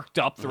worked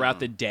up throughout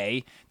the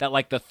day that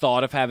like the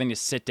thought of having to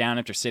sit down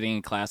after sitting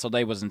in class all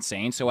day was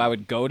insane. So I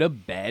would go to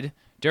bed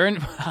during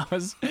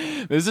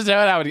this is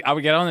how I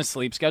would get on a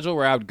sleep schedule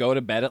where I would go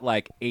to bed at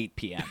like 8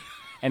 p.m.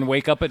 and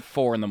wake up at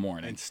 4 in the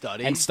morning And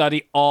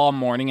study? all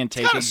morning and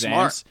take kinda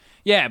exams. smart.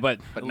 Yeah, but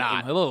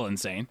not. a little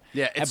insane.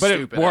 Yeah, it's but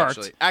stupid, it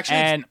worked. Actually,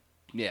 and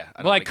yeah.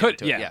 I don't well, I wanna get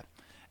could, into it. yeah.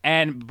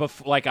 And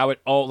before, like I would,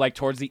 like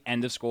towards the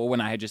end of school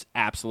when I had just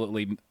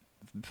absolutely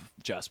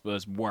just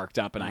was worked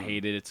up and I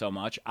hated it so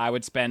much, I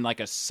would spend like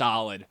a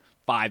solid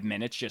 5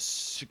 minutes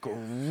just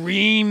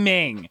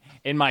screaming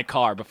in my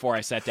car before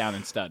I sat down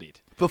and studied.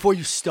 Before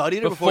you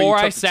studied, or before you Before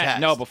took I the sat,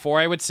 test? no,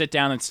 before I would sit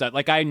down and study.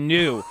 Like I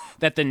knew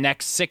that the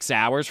next 6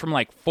 hours from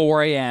like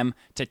 4 a.m.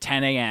 to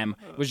 10 a.m.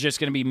 was just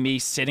going to be me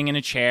sitting in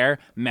a chair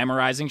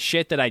memorizing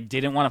shit that I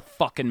didn't want to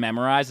fucking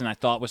memorize and I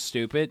thought was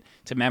stupid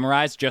to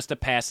memorize just to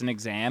pass an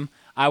exam.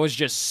 I was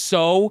just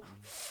so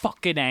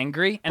fucking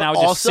angry, and But I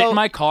would just sit also- in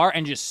my car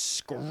and just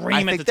scream I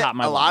at think the that top of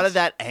my a lot lungs. of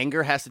that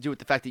anger has to do with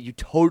the fact that you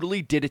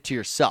totally did it to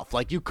yourself.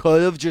 Like you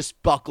could have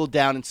just buckled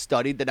down and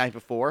studied the night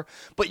before,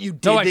 but you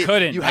did. No, I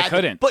couldn't. You I had to-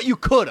 couldn't. but you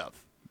could have.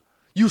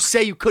 You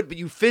say you could, but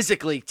you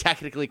physically,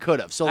 technically could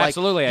have. So like,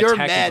 Absolutely, I you're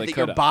mad technically that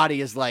your could've.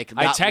 body is like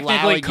I not technically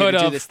allowing you could to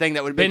do have this thing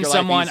that would make been your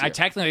someone. life easier. I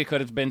technically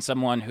could have been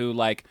someone who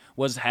like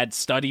had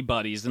study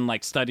buddies and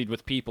like studied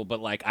with people,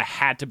 but like I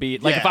had to be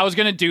like if Yeah. I was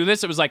gonna do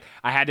this, it was like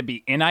I had to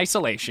be in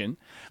isolation.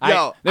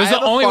 Yo, It was I the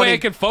have a only way funny- I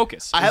could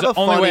focus. It I was have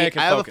the a only funny. way I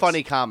could I have focus. a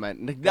funny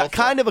comment.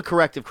 Kind of a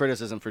corrective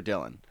criticism for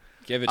Dylan.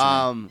 Give it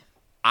to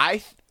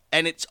me.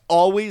 And it's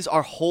always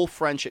our whole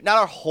friendship, not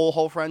our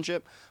whole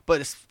friendship,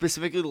 but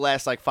specifically the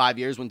last like 5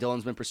 years when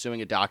Dylan's been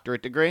pursuing a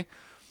doctorate degree,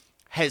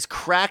 has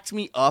cracked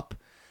me up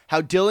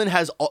how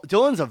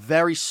Dylan's a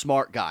very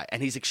smart guy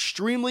and he's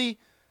extremely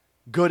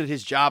good at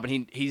his job,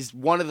 and he's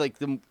one of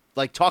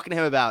like talking to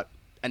him about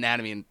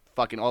anatomy and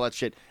fucking all that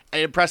shit.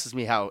 It impresses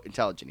me how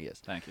intelligent he is.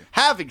 Thank you.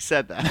 Having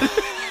said that,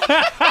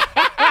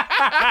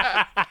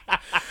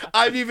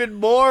 I'm even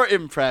more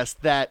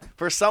impressed that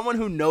for someone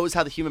who knows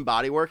how the human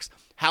body works,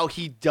 how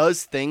he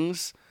does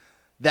things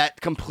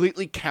that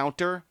completely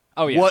counter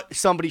what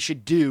somebody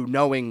should do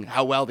knowing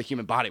how well the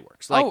human body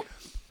works. Like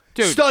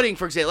dude. studying,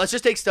 for example. Let's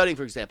just take studying,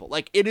 for example.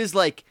 Like it is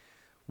like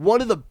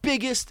one of the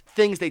biggest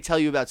things they tell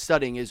you about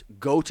studying is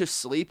go to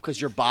sleep because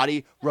your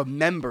body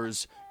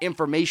remembers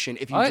information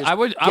if you just I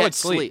would get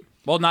sleep.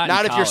 Well, not if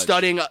you're college.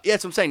 studying. Yeah,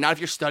 that's what I'm saying. Not if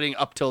you're studying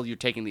up till you're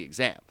taking the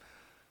exam.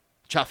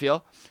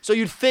 Chafio. So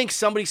you'd think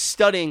somebody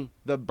studying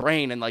the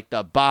brain and like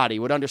the body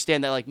would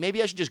understand that like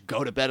maybe I should just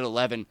go to bed at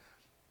 11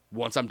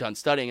 once I'm done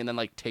studying and then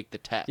like take the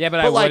test. Yeah, but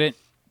I like, wouldn't.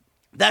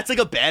 That's like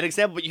a bad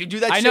example, but you do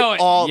that I shit know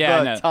all yeah,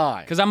 the no.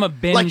 time. Because I'm a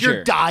binger. Like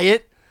your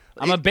diet.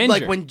 I'm a binger.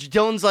 Like when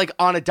Dylan's like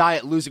on a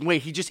diet losing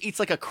weight, he just eats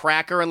like a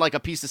cracker and like a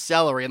piece of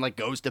celery and like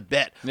goes to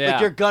bed. Yeah. Like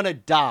you're gonna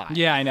die.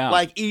 Yeah, I know.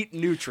 Like eat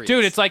nutrients.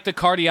 Dude, it's like the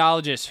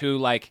cardiologist who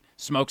like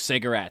smokes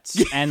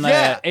cigarettes, and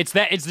Yeah.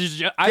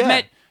 I've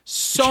met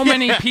so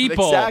many Yeah,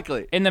 people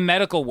exactly. in the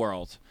medical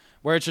world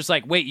where it's just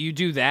like, wait, you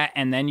do that,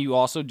 and then you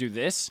also do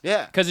this,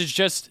 Yeah. because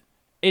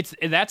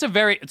that's a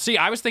very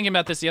I was thinking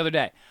about this the other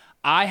day.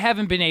 I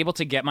haven't been able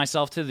to get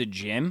myself to the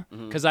gym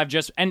because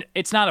and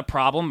it's not a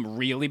problem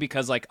really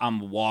because like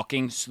I'm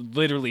walking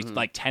literally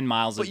like 10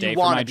 miles a But you day for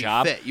wanna my be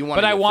job. fit. You wanna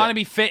but I get want to fit.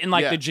 be fit and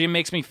like Yeah. the gym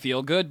makes me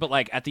feel good. But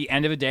like at the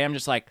end of the day, I'm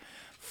just like,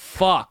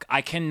 fuck,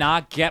 I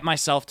cannot get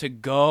myself to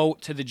go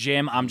to the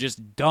gym. I'm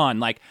just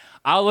done. Like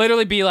I'll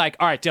literally be like,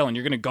 all right, Dylan,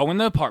 you're going to go in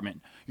the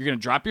apartment. You're going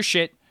to drop your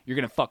shit. You're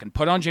going to fucking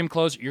put on gym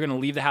clothes. You're going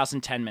to leave the house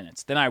in 10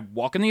 minutes. Then I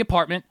walk in the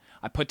apartment.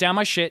 I put down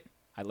my shit.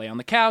 I lay on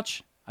the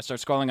couch. I start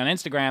scrolling on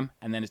Instagram,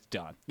 and then it's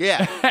done.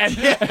 Yeah.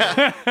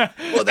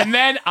 And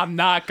then I'm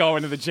not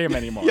going to the gym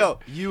anymore. Yo,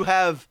 you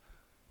have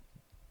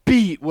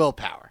beat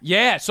willpower.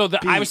 Yeah, so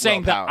I was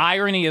saying willpower. the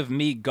irony of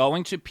me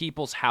going to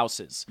people's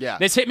houses. Yeah.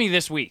 This hit me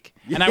this week,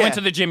 and I Yeah. went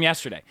to the gym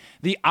yesterday.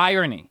 The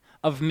irony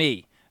of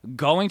me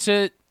going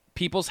to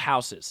people's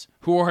houses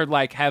who are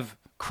like have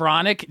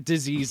chronic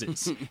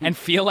diseases and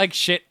feel like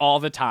shit all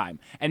the time,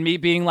 and me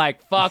being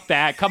like, fuck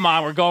that, come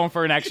on, we're going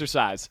for an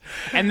exercise.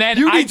 And then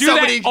You I need do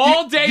somebody- that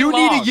all day you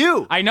long. need a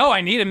you. I know,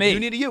 I need a me. You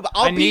need a you, but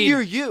I'll be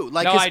your you.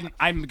 Like, no, 'cause-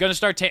 I'm going to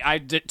start took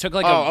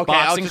like Oh, a okay.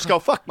 I'll boxing just go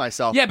fuck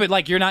myself. Yeah, but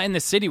like you're not in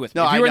the city with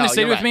me. No, if you I were in the know,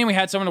 city you're with right. me and we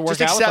had someone to work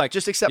Just out with, accept- like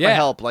just accept my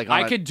help, like, on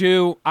I a- could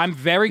do. I'm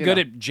very good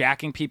know. at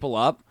jacking people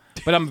up,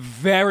 but I'm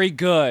very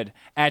good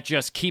at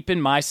just keeping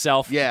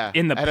myself Yeah,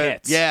 in the at a-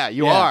 pits. yeah,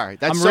 you are.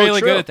 That's I'm so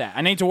really true. good at that.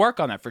 I need to work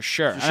on that for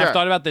sure. And sure. I've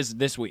thought about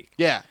this week.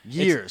 Yeah,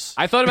 years.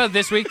 I thought about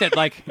this week that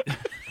like.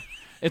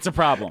 It's a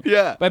problem.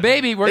 Yeah. But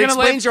baby, we're It going to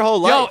live. explains your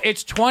whole Yo, life.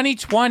 it's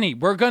 2020.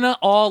 We're going to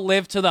all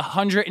live to the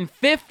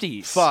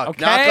 150s. Fuck,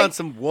 okay? knock on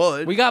some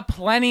wood. We got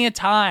plenty of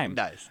time.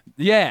 Nice.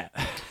 Yeah.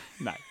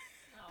 Nice.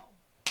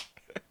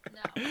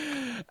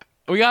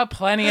 We got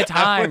plenty of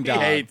time, He dog.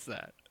 hates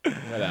that.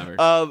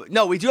 Whatever.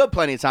 No, we do have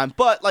plenty of time,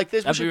 but like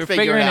this, we We're should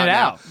figure figuring it it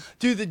out. out. Now.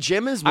 Dude, the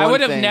gym is one I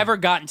would have thing. never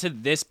gotten to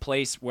this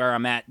place where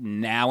I'm at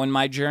now in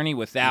my journey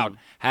without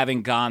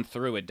having gone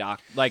through a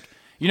like,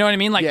 you know what I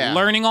mean? Like Yeah.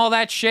 learning all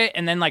that shit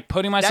and then like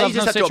putting myself in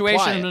just those have to apply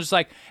situations. it. I'm just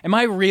like, am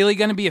I really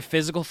going to be a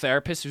physical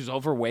therapist who's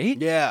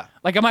overweight? Yeah.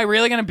 Like, am I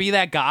really going to be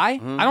that guy? I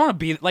don't want to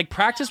be like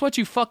practice what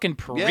you fucking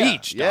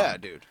preach. Yeah,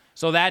 dog. dude.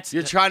 So that's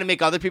You're trying to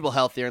make other people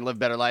healthier and live a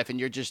better life, and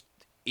you're just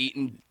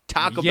eating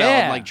Taco Bell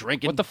yeah. and like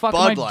drinking. What the fuck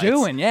Bud am I Lights.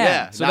 doing?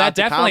 Yeah. So not that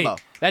the definitely combo.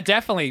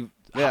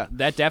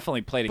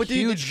 played a But dude,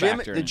 huge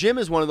factor. the gym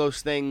is one of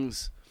those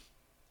things.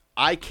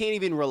 I can't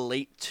even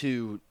relate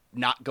to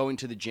not going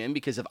to the gym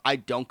because if I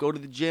don't go to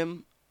the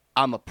gym,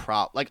 I'm a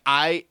prop. Like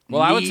I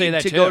Well, I would need say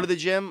that to too. go to the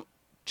gym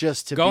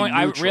just to Going, be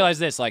I neutral. realize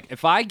this. Like,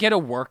 if I get a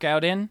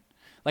workout in,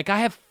 like, I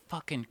have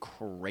fucking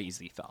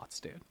crazy thoughts,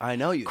 dude. I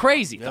know you.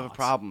 Crazy You have a thoughts.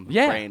 problem.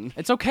 Yeah, Brain.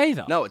 it's okay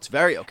though. No, it's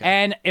very okay.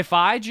 And if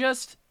I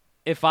just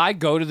if I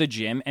go to the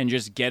gym and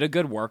just get a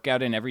good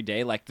workout in every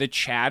day, like the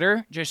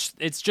chatter,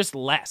 it's just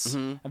less.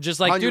 I'm just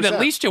like, dude, 100%. at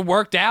least you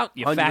worked out,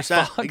 you fat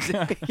 100%. fuck.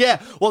 Exactly.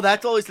 Yeah, well,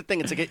 that's always the thing.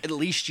 It's like at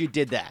least you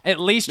did that. At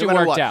least No you matter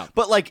worked what. out.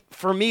 But like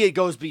for me, it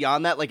goes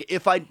beyond that. Like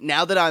if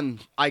now that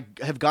I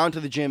have gone to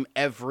the gym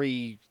at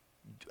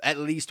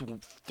least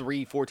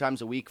 3-4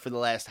 times a week for the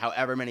last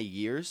however many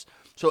years.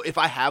 So if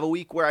I have a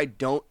week where I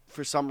don't,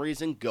 for some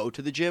reason, go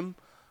to the gym,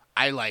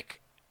 I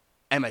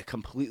am a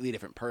completely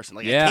different person.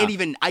 Like Yeah.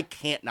 I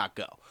can't not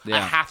go. Yeah.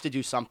 I have to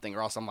do something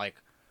or else I'm like,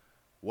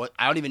 what?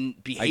 I don't even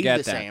behave get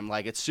the that. same.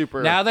 Like it's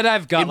super. Now that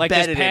I've got like this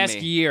embedded in past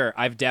me. year,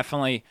 I've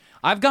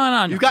gone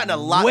on You've gotten a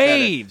lot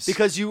waves better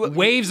because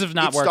waves of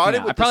not it working started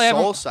out. with I probably the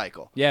haven't- Soul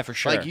Cycle. Yeah, for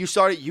sure. Like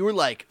you were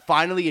like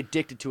finally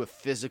addicted to a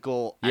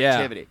physical yeah.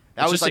 activity.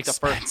 That It's was just like the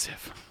first.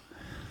 expensive.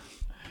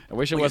 I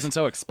wish it wasn't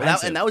so But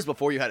expensive. and that was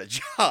before you had a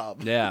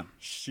job. Yeah.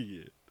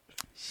 Shit.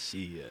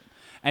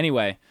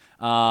 Anyway,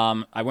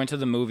 I went to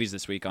the movies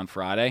this week on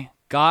Friday.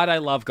 God, I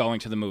love going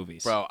to the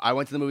movies. Bro, I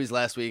went to the movies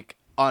last week.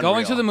 Unreal.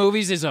 Going to the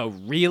movies is a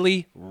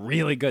really,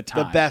 really good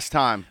the time. best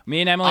time.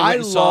 Me and Emily I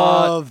went and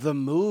saw. love the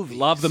movies.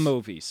 Love the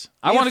movies.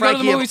 Me I want and to go to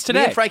the Frankie movies Me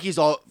today. and Frankie's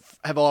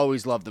have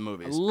always loved the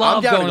movies. Love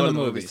I'm down going to to go the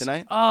to movies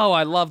tonight. Oh,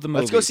 I love the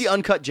movies. Let's go see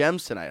Uncut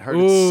Gems tonight. Heard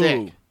Ooh, it's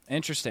sick.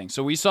 interesting.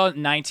 So we saw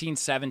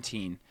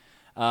 1917,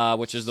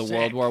 which is the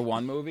World War I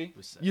movie.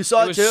 You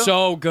saw It it, was too?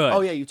 so good.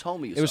 Oh yeah, you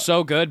told me. You It was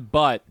so good,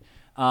 but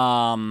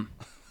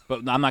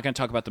I'm not going to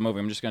talk about the movie.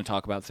 I'm just going to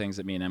talk about things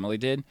that me and Emily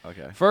did.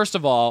 Okay. First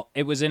of all,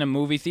 it was in a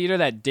movie theater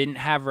that didn't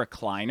have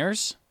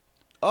recliners,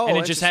 Oh, and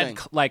it just had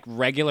interesting. like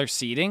regular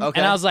seating. Okay.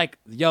 And I was like,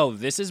 "Yo,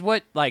 this is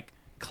what like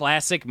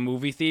classic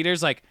movie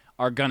theaters like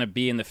are going to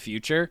be in the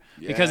future."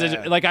 Because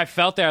Yeah. like I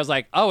felt there, I was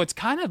like, "Oh, it's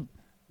kind of."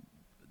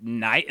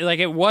 Night, like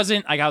it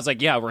wasn't like I was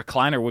like, yeah, a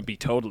recliner would be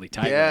totally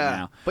tight Yeah, right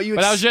now. but you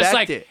I was just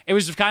expect like, it.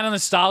 was kind of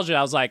nostalgia.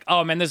 I was like, oh,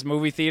 I'm in this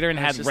movie theater and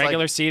had just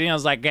regular like- seating. I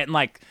was like getting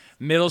like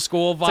middle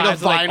school vibes,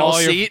 like a like, vinyl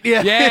all your- seat.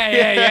 Yeah.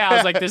 yeah. I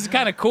was like, this is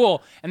kind of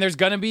cool. And there's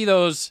gonna be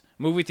those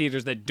movie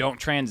theaters that don't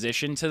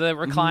transition to the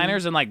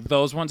recliners, and like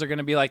those ones are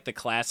gonna be like the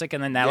classic,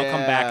 and then that'll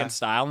come back Yeah. in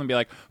style and be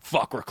like,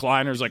 fuck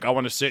recliners. Like I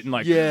want to sit in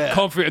like Yeah.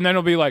 comfy, and then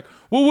it'll be like,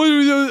 well, what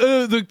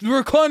are the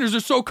recliners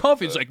are so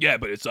comfy. It's like, yeah,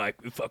 but it's like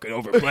fucking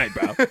overplayed,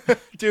 bro.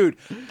 Dude,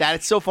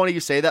 it's so funny you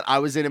say that. I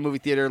was in a movie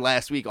theater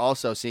last week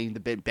also seeing the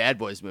Bad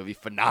Boys movie.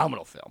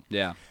 Phenomenal film.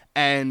 Yeah.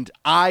 And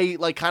I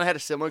like kind of had a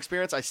similar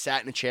experience. I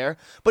sat in a chair,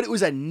 but it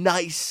was a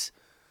nice,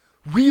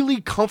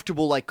 really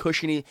comfortable, like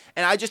cushiony.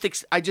 And I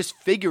just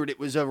figured it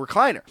was a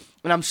recliner.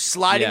 And I'm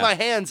sliding Yeah. my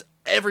hands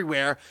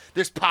everywhere.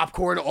 There's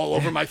popcorn all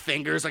over my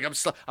fingers. Like I'm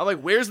like,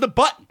 where's the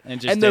button? And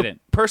just the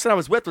didn't. person I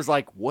was with was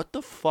like, what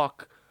the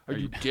fuck are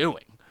you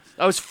doing?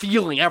 I was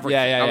feeling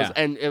everything.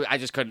 Yeah. I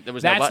just couldn't. There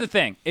was That's no the button.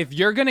 thing. If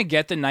you're gonna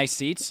get the nice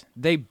seats,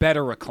 they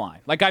better recline.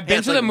 Like I've been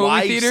it's to the like, movie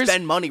why theaters.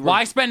 spend money?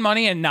 Why spend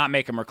money and not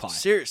make them recline?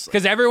 Seriously.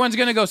 because everyone's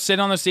gonna go sit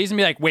on the seats and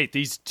be like, "Wait,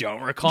 these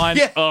don't recline."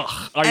 Yeah.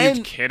 Ugh, are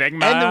you kidding,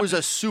 man? And there was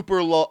a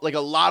super like a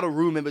lot of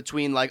room in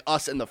between like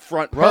us and the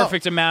front row.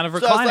 Perfect amount of So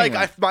I was reclining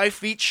like, room. my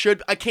feet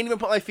I can't even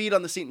put my feet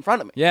on the seat in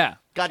front of me. yeah.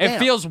 Goddamn. It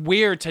feels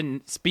weird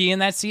to be in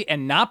that seat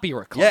and not be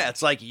reclined. Yeah,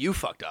 it's like you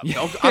fucked up.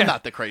 I'm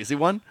not the crazy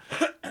one.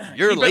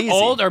 You're Keep lazy. it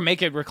old or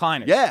make it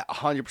recliners. Yeah,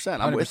 100%.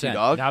 I'm with you, 100%.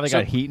 dog. Now they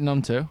got heat in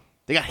them too.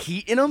 They got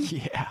heat in them.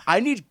 Yeah. I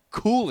need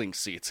cooling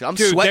seats. I'm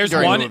dude. sweating There's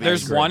during one. movies.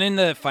 There's one in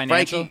the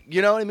financial. Frankie,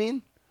 you know what I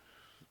mean?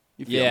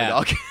 You feel me, Yeah.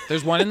 dog?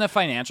 There's one in the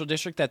financial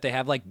district that they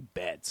have like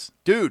beds.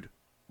 Dude,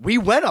 we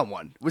went on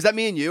one. Was that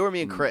me and you or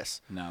me and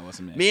Chris? No, it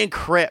wasn't me.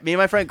 Me and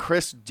my friend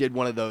Chris did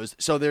one of those.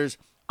 So there's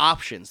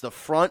options. The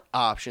front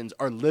options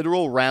are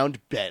literal round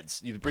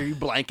beds. You bring you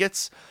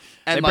blankets.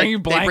 And They bring you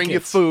They bring you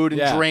blankets. food and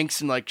Yeah.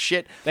 drinks and like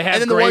shit. They have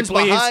and then the grape ones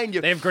leaves. behind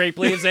you, They have grape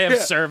leaves. They have Yeah.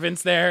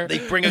 servants there. they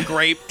bring a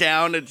grape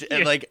down and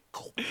like,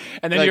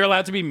 And then like- you're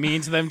allowed to be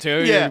mean to them too.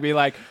 You're Yeah. gonna be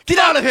like, get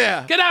out of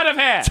here, "Get out of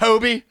here,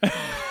 Toby.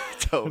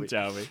 Toby.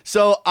 Joey."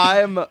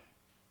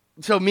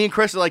 So me and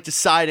Chris are like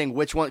deciding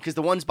which one, because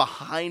the ones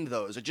behind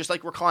those are just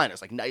like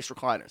recliners, like nice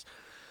recliners.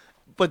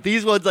 But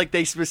these ones, like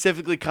they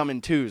specifically come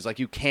in twos. Like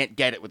you can't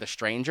get it with a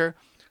stranger.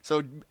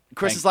 So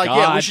Chris Thank is like, yeah,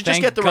 we God, should just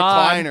thank get the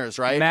God. recliners,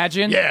 right?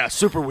 Imagine. Yeah,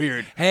 super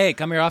weird. Hey,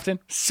 come here often.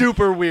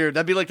 Super weird.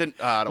 That'd be like the.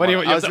 I don't What do you-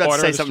 wanna- you I have was to about to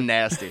order say this- something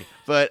nasty,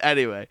 but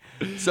anyway.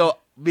 So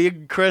me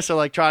and Chris are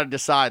like trying to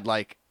decide,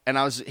 like, and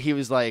he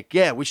was like,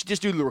 yeah, we should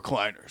just do the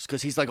recliners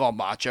because he's like all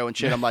macho and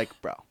shit. I'm like,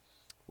 bro,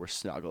 we're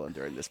snuggling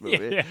during this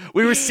movie. Yeah.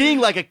 We were seeing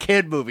like a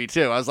kid movie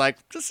too. I was like,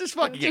 let's just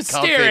fucking get Just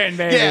comfy. steer in,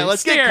 baby. Yeah,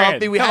 let's Steer get in.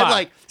 comfy. We Come had on.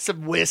 like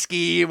some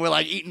whiskey. And we're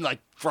like eating like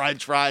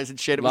French fries and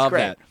shit. It was Love great.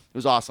 that. It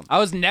was awesome. I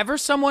was never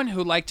someone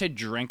who liked to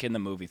drink in the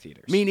movie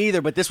theaters. Me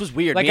neither, but this was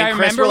weird. Like, Me and I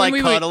Chris remember were when like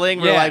we would-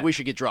 cuddling. We're yeah. like, we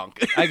should get drunk.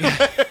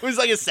 It was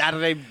like a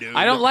Saturday noon.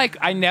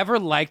 I never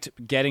liked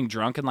getting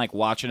drunk and like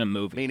watching a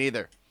movie. Me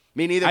neither.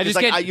 Me neither. I 'cause, just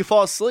like, get- you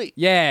fall asleep.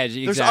 Yeah,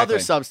 exactly. There's other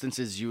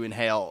substances you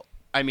inhale.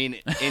 I mean,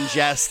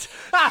 ingest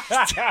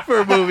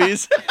for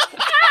movies.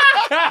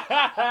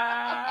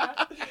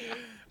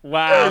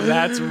 Wow,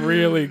 that's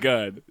really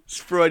good. It's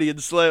Freudian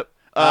slip.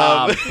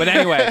 But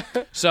anyway,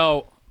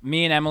 so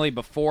me and Emily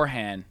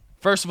beforehand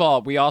First of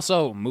all, we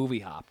also movie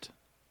hopped.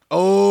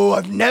 Oh,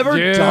 I've never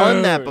Dude.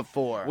 done that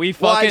before. We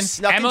Well, I fucking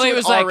snuck Emily into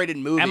was an like R-rated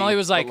movie, Emily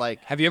was but,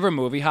 like, have you ever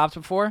movie hopped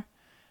before?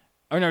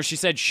 Oh no, she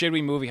said, should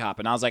we movie hop?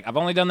 And I was like, I've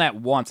only done that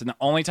once, and the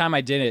only time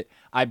I did it,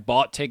 I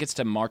bought tickets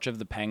to March of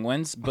the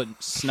Penguins, but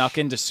snuck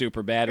into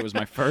Superbad. It was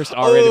my first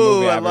R-rated Ooh,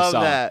 movie I I ever love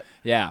saw. that.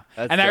 Yeah,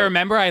 That's and I dope.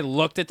 remember I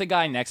looked at the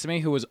guy next to me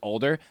who was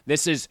older.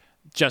 This is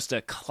just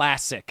a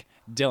classic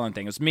Dylan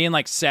thing. It was me and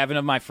like 7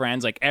 of my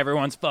friends. Like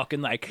everyone's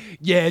fucking like,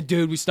 yeah,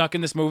 dude, we stuck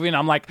in this movie, and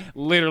I'm like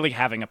literally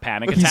having a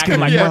panic attack. I'm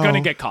like, gonna we're know.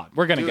 gonna get caught.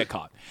 We're gonna get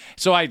caught.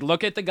 So I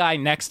look at the guy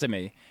next to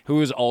me who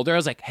was older. I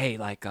was like, hey,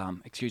 like,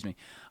 excuse me,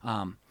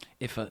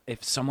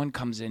 if someone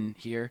comes in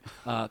here,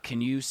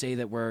 can you say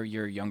that we're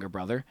your younger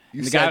brother? You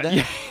And the said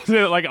guy,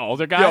 that? like an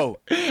older guy. Yo,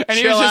 and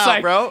he chill was just out,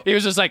 like, bro. he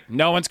was just like,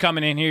 no one's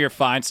coming in here. You're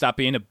fine. Stop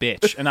being a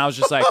bitch. And I was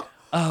just like,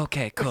 oh,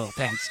 okay, cool,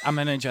 thanks. I'm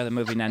gonna enjoy the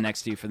movie now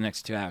next to you for the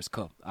next 2 hours.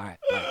 Cool. All right.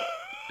 Bye.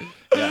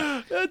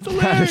 Yeah. That's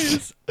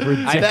hilarious.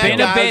 I've That been a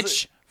guy's-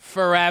 bitch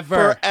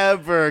forever.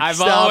 Forever. I've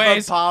Stop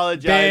always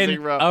apologizing,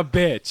 been bro. a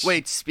bitch.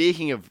 Wait,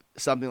 speaking of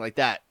something like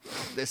that,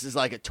 this is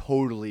like a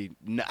totally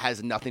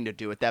has nothing to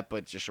do with that,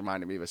 but just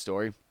reminded me of a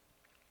story.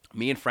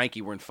 Me and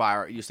Frankie were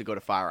used to go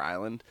to Fire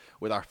Island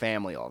with our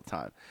family all the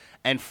time,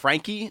 and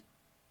Frankie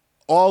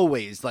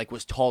always like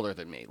was taller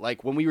than me.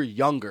 Like when we were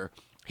younger,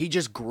 he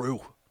just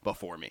grew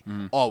before me,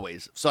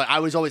 always. So I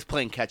was always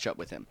playing catch up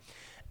with him.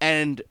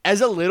 And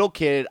as a little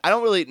kid, I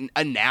don't really,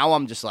 and now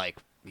I'm just like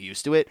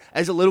used to it.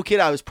 As a little kid,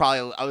 I was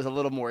a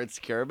little more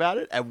insecure about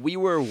it. And we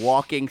were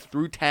walking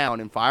through town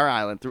in Fire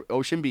Island, through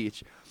Ocean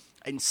Beach,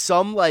 and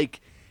some like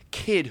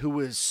kid who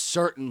was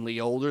certainly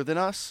older than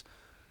us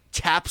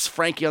taps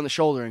Frankie on the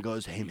shoulder and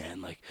goes, "Hey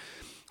man, like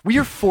we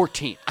are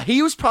 14."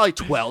 He was probably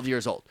 12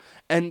 years old,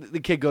 and the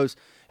kid goes,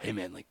 "Hey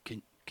man, like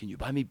can you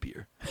buy me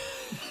beer?"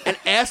 And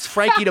asked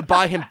Frankie to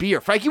buy him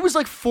beer. Frankie was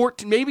like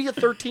 14, maybe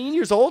 13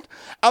 years old.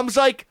 I was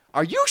like,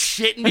 are you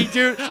shitting me,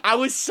 dude? I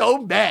was so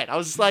mad. I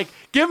was just like,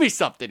 give me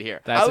something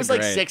here. That's I was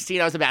like great.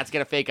 16. I was about to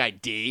get a fake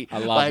ID. I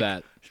love Like,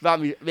 that. About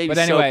me, maybe But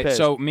anyway, pissed.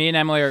 so me and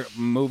Emily are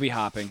movie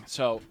hopping.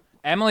 So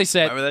Emily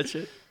said, remember that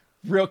shit?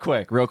 Real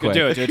quick. do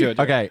it.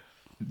 Okay,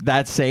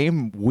 that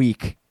same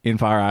week in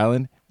Fire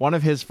Island, one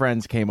of his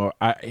friends came over.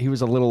 He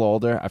was a little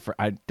older.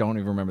 I don't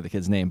even remember the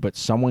kid's name, but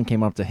someone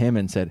came up to him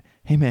and said,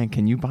 "Hey man,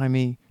 can you buy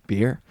me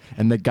beer?"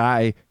 And the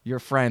guy, your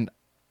friend,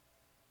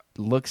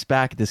 looks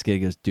back at this kid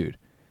and goes, "Dude,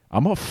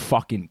 I'm a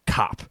fucking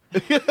cop."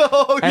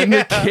 Oh, And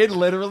yeah. the kid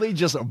literally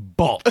just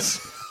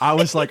bolts. I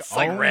was like,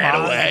 like, oh ran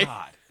my away.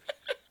 God.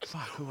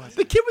 Fuck, who was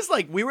The kid was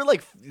like,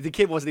 the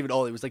kid wasn't even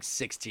old. He was like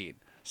 16.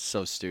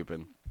 So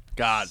stupid.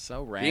 God. So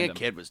Being random. a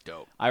kid was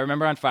dope. I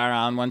remember on Fire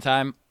Island one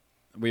time,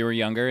 we were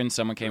younger and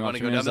someone came up Want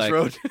to to me go and down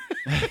was this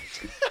like, road?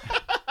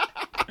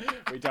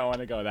 we don't want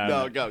to go down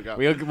No, there.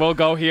 go. We'll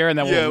go here and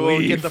then Yeah, we'll we'll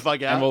leave. get the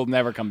fuck out. And we'll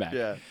never come back.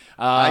 Yeah.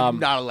 I'm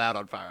not allowed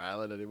on Fire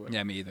Island anymore.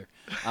 Yeah, me either.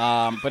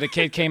 But a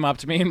kid came up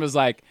to me and was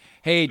like,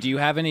 "Hey, do you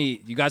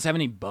guys have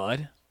any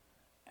bud?"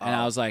 And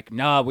I was like,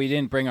 "No, we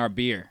didn't bring our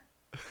beer."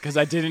 Because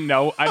I didn't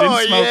know. I didn't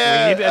Oh, smoke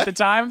yeah. weed at the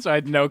time, so I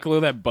had no clue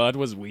that bud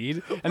was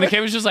weed. And the kid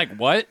was just like,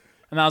 "What?"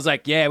 And I was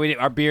like, "Yeah,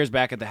 our beer's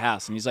back at the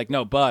house." And he's like,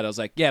 "No, bud." I was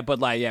like, "Yeah, Bud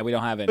Light. Yeah, we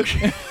don't have any."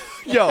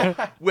 Yo,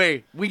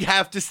 wait. We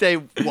have to say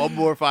one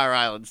more Fire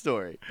Island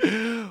story.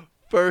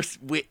 First,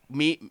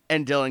 me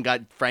and Dylan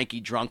got Frankie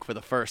drunk for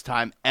the first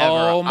time ever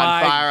Oh on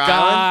my Fire Island.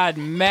 God,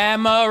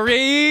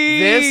 memories!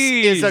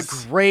 This is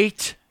a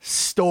great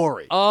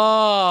story.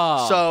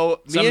 Oh, So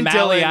some me and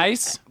Mally Dylan,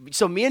 Ice.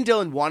 So me and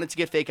Dylan wanted to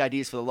get fake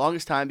IDs for the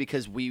longest time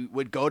because we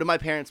would go to my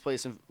parents'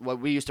 place and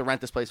we used to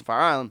rent this place in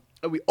Fire Island.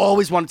 And we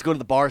always wanted to go to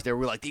the bars there.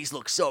 We were like, these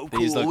look so cool.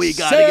 These look We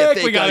gotta sick. get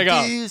fake We gotta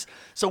go. IDs.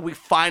 So we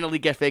finally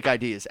get fake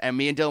IDs, and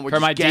me and Dylan were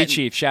From just ID getting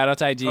Chief. Shout out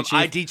to ID from Chief.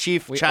 ID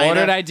Chief. We China.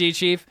 ordered ID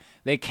Chief.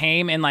 They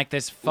came in like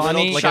this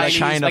funny, Little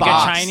Chinese like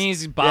box. a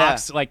Chinese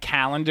box, like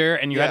calendar,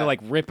 and you had to Yeah. like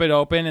rip it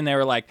open, and they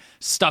were like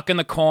stuck in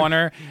the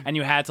corner, and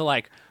you had to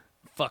like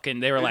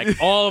fucking. They were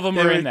like all of them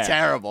They were were in there.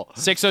 terrible.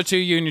 602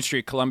 Union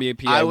Street, Columbia,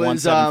 PA, I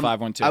was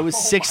 17512. I was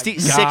 60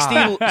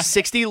 God.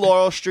 60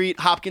 Laurel Street,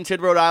 Hopkins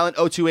Head, Rhode Island,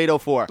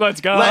 02804.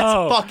 Let's go.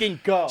 Let's fucking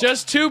go.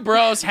 Just two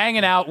bros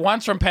hanging out.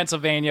 One's from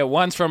Pennsylvania,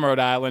 one's from Rhode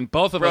Island.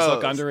 Both of us look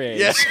Bros. underage.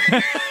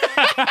 Yeah.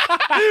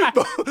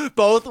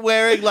 Both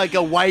wearing like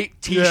a white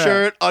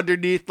T-shirt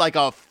underneath like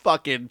a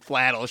fucking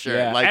flannel shirt.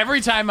 Yeah. Like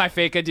Every time my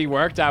fake ID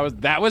worked,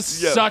 that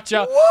was Yeah. such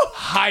a Woo!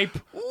 hype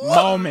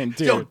moment,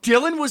 dude. Yo,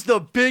 Dylan was the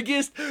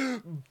biggest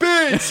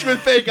bitch with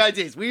fake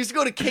IDs. We used to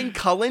go to King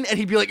Cullen, and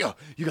he'd be like, "Yo,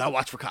 you gotta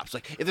watch for cops.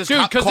 Like, if there's Dude,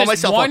 cop, 'cause call this my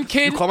cell one phone.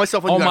 kid- You call my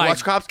cell phone. Oh You gotta my watch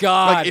for cops.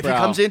 God, like, if bro. he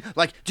comes in,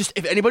 like, just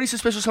if anybody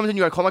suspicious comes in,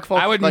 you gotta call my phone.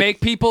 I would Like,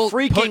 make people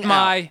freaking put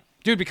my out.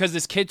 dude because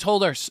this kid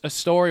told us a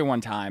story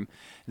one time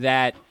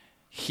that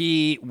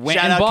he went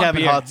Shout and out bought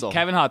Kevin beer. Hutzel.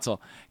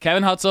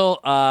 Kevin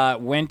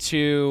Hutzel went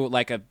to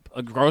like a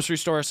grocery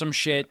store or some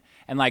shit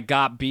and like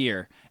got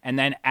beer, and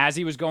then as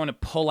he was going to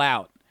pull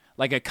out,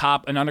 like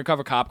an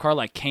undercover cop car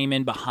like came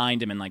in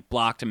behind him and like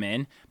blocked him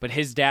in, but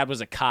his dad was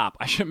a cop.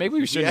 Maybe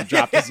we shouldn't have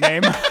dropped his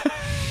name.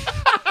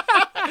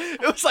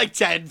 It was like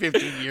 10,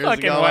 15 years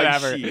Fucking ago.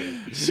 whatever. Like,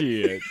 shit.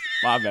 Shit.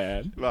 My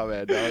bad. My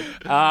man,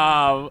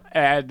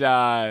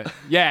 dog.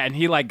 And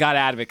he like got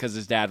out of it because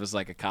his dad was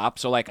like a cop.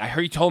 So like I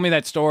heard he told me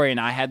that story, and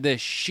I had the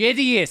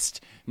shittiest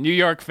New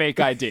York fake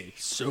ID.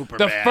 Super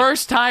The bad.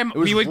 first time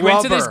was we would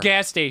went to this rubber.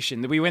 gas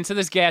station.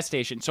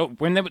 So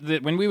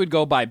when we would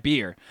go buy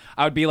beer,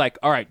 I would be like,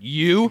 all right,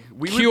 queue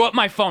up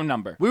my phone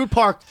number. We would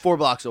park 4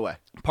 blocks away.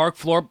 Park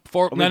floor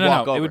four. we'd No.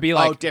 walk It over. would be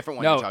like different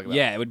one No, you're talking about.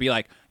 yeah, it would be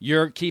like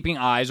you're keeping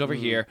eyes over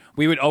here.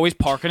 We would always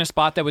park in a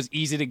spot that was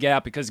easy to get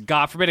out because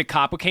God forbid a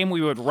cop came,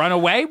 we would run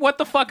away. What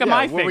the fuck am Yeah,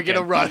 I where we thinking?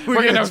 gonna run?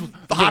 We're gonna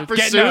hot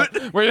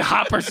pursuit? We're in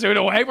hot pursuit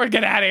away. We're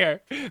getting out of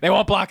here. They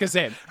won't block us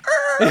in.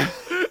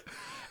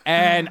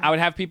 And I would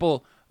have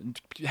people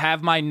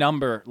have my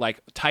number like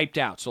typed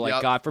out. So like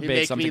Yep. God You forbid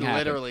make something me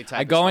happened. literally type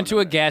I his go phone into a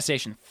number. gas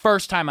station.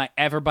 First time I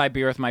ever buy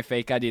beer with my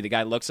fake ID. The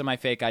guy looks at my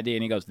fake ID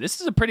and he goes,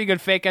 "This is a pretty good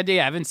fake ID.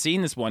 I haven't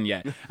seen this one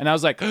yet." And I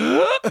was like,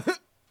 and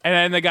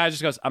then the guy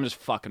just goes, "I'm just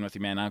fucking with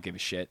you, man. I don't give a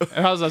shit."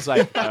 And I was just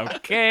like,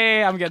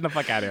 "Okay, I'm getting the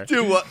fuck out of here."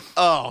 Dude, what?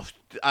 Oh,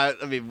 I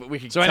mean, we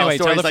could So tell anyway,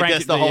 tell stories the like Frankie-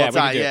 this the yeah, whole we could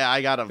time. do it. Yeah,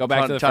 I got a Go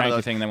back to the ton of Frankie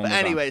those. thing, then we'll But move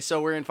on. anyway,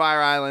 so we're in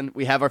Fire Island.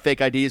 We have our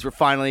fake IDs. We're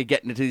finally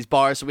getting into these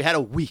bars. So we had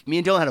a week. Me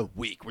and Dylan had a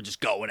week. We're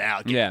just going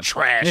out, getting Yeah.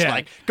 trashed, Yeah.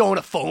 like going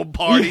to foam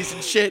parties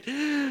and shit.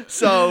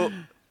 So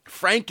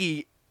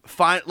Frankie,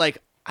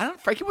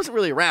 Frankie wasn't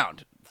really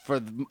around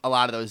for a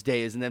lot of those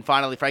days. And then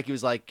finally, Frankie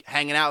was like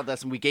hanging out with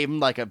us, and we gave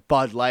him like a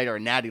Bud Light or a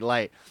Natty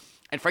Light.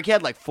 And Frankie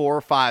had like 4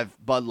 or 5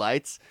 Bud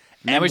Lights.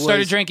 And we started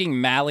was- drinking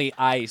Mally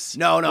Ice.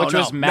 No, which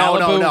was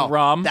Malibu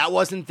rum. That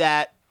wasn't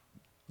that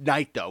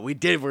night though. We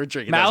were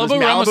drinking that. It Malibu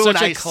rum was Malibu such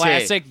and a iced tea.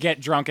 classic get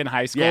drunk in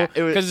high school Yeah, it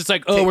because was- it's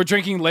like, oh, we're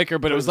drinking liquor,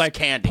 but it was like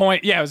candy.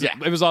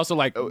 It was also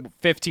like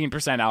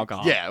 15%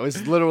 alcohol. Yeah, it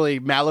was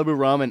literally Malibu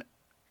rum and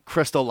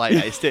Crystal Light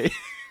iced tea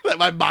that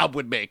my mom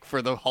would make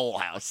for the whole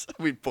house.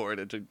 We'd pour it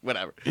into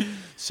whatever.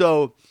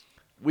 So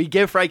we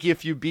give Frankie a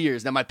few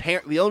beers. Now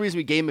the only reason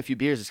we gave him a few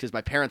beers is because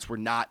my parents were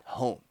not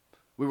home.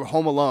 We were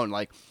home alone.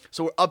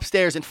 So we're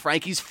upstairs and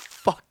Frankie's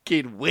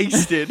fucking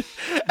wasted.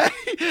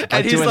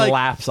 Like doing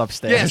laps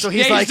upstairs. Yeah, so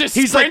he's Yeah, like he's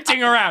just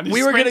sprinting around. He's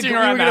we were sprinting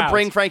around the gonna house.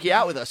 bring Frankie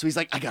out with us. So he's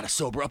like, I gotta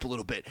sober up a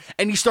little bit,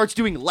 and he starts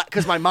doing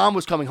because my mom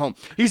was coming home.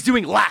 He's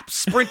doing laps,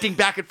 sprinting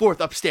back and forth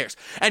upstairs,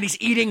 and he's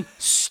eating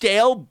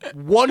stale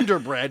Wonder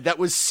Bread that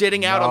was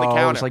sitting out on the No,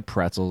 counter. It was like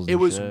pretzels. It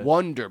and was shit.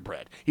 Wonder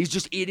Bread. He's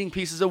just eating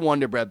pieces of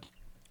Wonder Bread,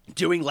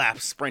 doing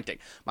laps, sprinting.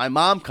 My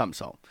mom comes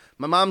home.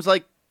 My mom's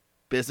like,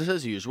 business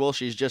as usual.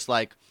 She's just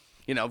like,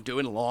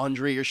 doing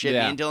laundry or shit.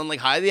 Yeah. Me and Dylan like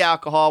hide the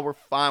alcohol. We're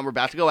fine. We're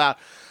about to go out.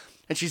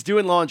 And she's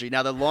doing laundry.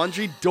 Now the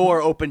laundry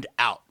door opened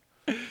out.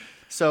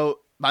 So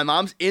my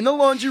mom's in the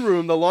laundry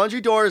room. The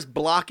laundry door is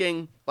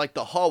blocking like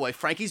the hallway.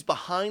 Frankie's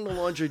behind the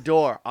laundry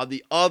door on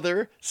the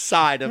other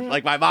side of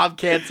like my mom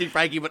can't see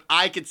Frankie, but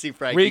I can see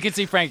Frankie. Where you can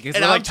see Frankie. Because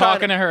And we're I'm like trying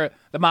talking to her,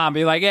 the mom,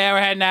 be like, yeah,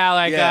 we're heading out.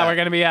 Like, we're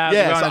going to be out.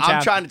 Yeah, going so to town.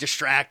 I'm trying to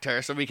distract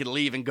her so we can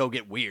leave and go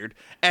get weird.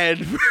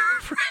 And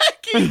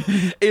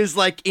Frankie is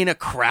like in a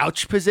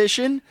crouch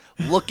position,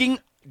 looking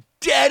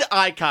dead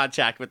eye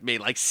contact with me,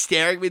 like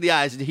staring me in the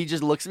eyes. And he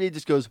just looks at me and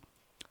just goes,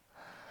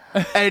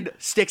 and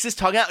sticks his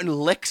tongue out and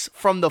licks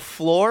from the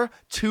floor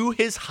to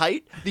his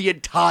height the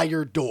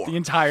entire door. The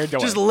entire door.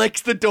 Just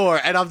licks the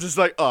door. And I'm just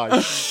like, oh,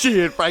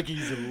 shit,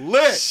 Frankie's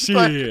lit. Shit.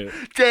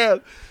 Like,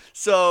 damn.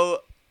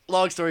 So,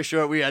 long story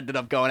short, we ended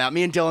up going out.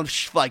 Me and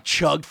Dylan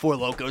chugged 4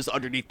 Locos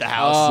underneath the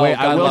house. Oh, Wait,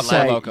 God, I I will love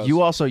say Locos.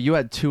 you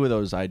had 2 of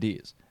those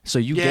IDs. So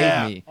you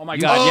Yeah. gave me. Oh my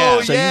God, Oh,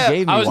 yeah. So you yeah.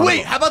 gave me I was- one of Wait,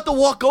 them. how about the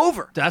walk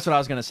over? That's what I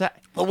was gonna say.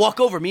 The walk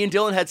over. Me and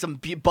Dylan had some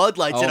Bud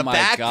Lights Oh in a my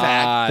backpack.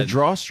 God. The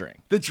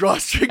drawstring. The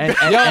drawstring. And,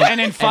 bag. Yo, and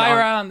in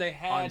Fire on- Island, they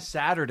On had.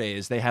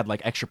 Saturdays, they had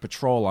like extra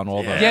patrol on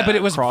all the. Yeah, but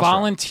it was crossroads.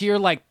 volunteer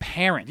like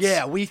parents.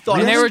 Yeah, we thought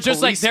And it they was were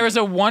just like, policemen. there was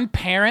a one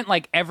parent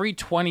like every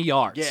 20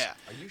 yards. Yeah.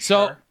 Are you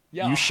So. sure?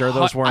 Yeah, You sure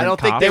those weren't? I don't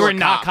think cops? They were were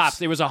not cops.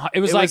 cops. It was It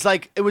was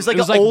like it was an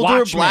like older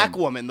Watchmen. black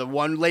woman, the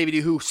one lady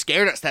who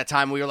scared us that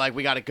time. We were like,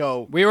 we got to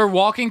go. We were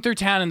walking through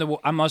town, and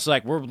I'm just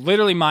like, we're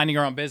literally minding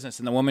our own business,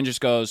 and the woman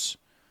just goes,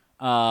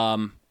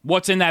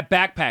 "What's in that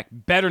backpack?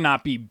 Better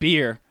not be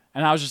beer."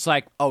 And I was just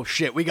like, Oh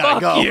shit, we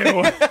gotta "Fuck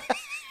go.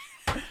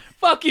 you,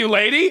 fuck you,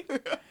 lady."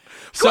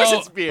 Of course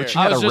it's beer. But she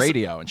I had a was just-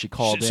 radio, and she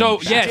called So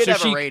in. yeah, did so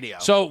have a she radio.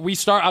 So we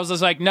start. I was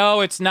just like, "No,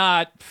 it's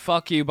not.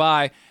 Fuck you,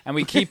 bye." And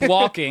we keep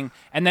walking,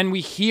 and then we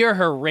hear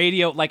her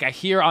radio. Like I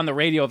hear on the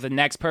radio of the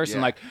next person,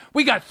 Yeah. like,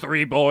 "We got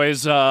 3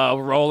 boys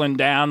rolling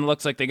down.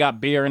 Looks like they got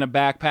beer in a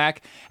backpack."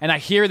 And I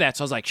hear that,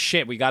 so I was like,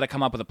 "Shit, we got to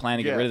come up with a plan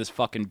to get Yeah. rid of this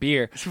fucking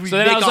beer." we So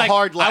then make I was a like,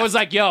 hard left. I was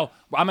like, "Yo,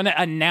 I'm gonna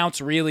announce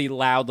really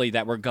loudly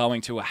that we're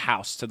going to a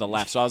house to the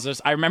left." So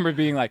I remember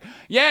being like,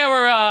 "Yeah,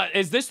 we're.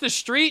 Is this the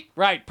street?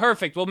 Right,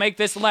 perfect. We'll make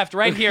this left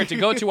right here to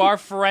go to our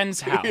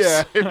friend's house."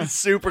 Yeah, it was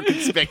super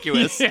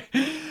conspicuous.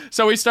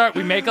 So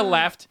we make a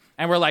left,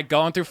 and we're like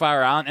going through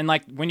Fire Island, and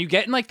like when you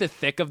get in like the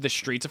thick of the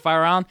streets of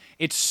Fire Island,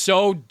 it's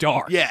so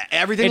dark. Yeah,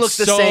 everything It's looks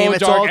the so same. It's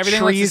dark. all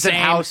Everything looks the trees and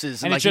same.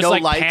 houses, and like it's just no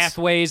like lights.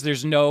 pathways.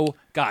 There's no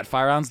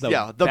Fire Island's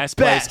the The best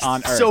place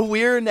on earth. So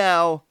we're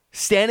now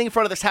standing in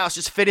front of this house,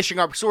 just finishing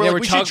our. So we're Yeah, like, we're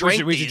we chug- should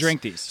drink we these. should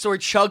drink these. So we're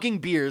chugging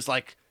beers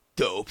like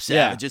dope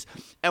savages.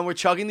 And we're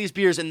chugging these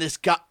beers, and this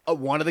guy,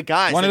 one of the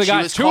guys, One of that the she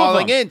guys, was two of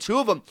calling them. in, two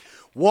of them.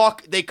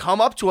 They come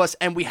up to us,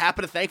 and we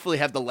happen to thankfully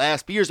have the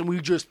last beers, and we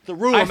just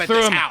threw them at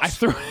this house. I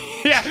threw.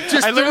 Yeah,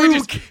 Just I literally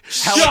threw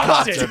just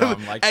helicoptered shoved it.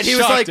 them, like, and he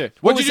was Shucked like, it.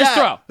 "What What'd was you just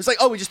that?" throw? It was like,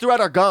 "Oh, we just threw out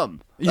our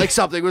gum." Like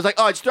something. It was like,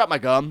 "Oh, I just threw out my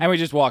gum." And we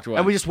just walked away.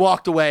 And we just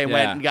walked away and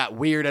went Yeah. and got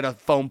weird at a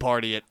foam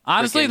party at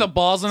Honestly, freaking the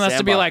balls on us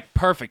to be Sandbar. like,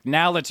 perfect.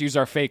 Now let's use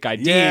our fake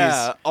IDs.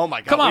 Yeah. Oh my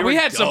god. Come on, we were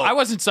had some. dope. I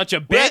wasn't such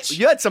a We had- bitch.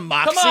 You had some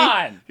moxie. Come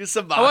on. You had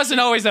some I moxie. wasn't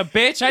always a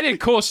bitch. I did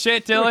cool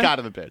shit, You were Dylan. kind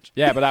of a bitch.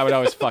 Yeah, but I would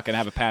always fucking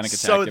have a panic attack.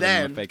 So giving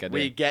them then a fake ID.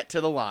 we get to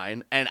the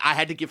line, and I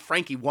had to give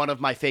Frankie one of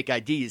my fake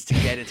IDs to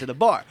get into the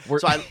bar.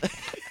 So I,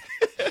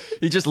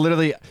 He just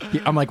literally.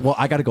 I'm like, well,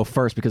 I got to go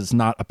first because it's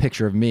not a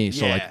picture of me.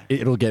 So like, Yeah.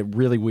 it'll get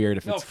really weird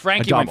if No, it's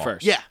Frankie a went double.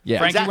 first. Yeah.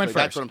 Frankie exactly. went first.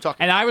 That's what I'm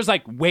talking And I was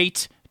like,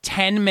 wait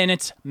 10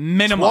 minutes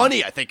minimum.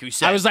 20, I think you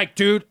said. I was like,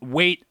 dude,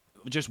 wait.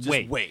 Just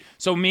wait. wait.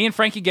 So me and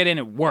Frankie get in.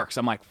 It works.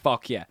 I'm like,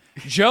 fuck yeah.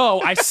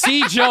 Joe, I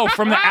see Joe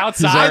from the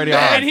outside. already on.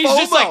 And he's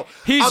just FOMO. like,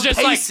 he's I'm just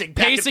pacing like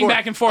back and pacing forth.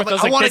 back and forth. I'm I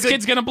was like, I like, wanna this go-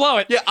 kid's going to blow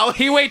it. Yeah,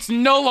 he waits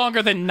no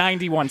longer than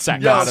 91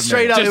 seconds. Yo,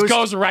 straight up, Just it was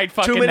goes right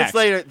fucking 2 minutes next.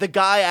 later, the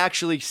guy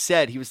actually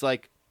said, he was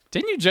like,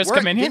 Didn't you just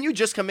come in here? Didn't you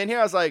just come in here?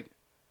 I was like,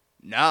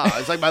 no.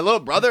 It's like my little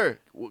brother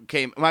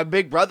my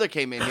big brother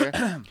came in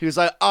here. He was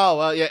like, oh,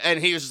 well, yeah. And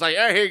he was just like,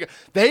 hey, here you go.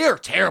 They are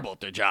terrible at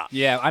their job.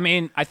 Yeah, I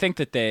mean, I think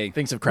that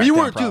Things have cracked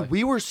down, probably.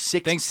 We were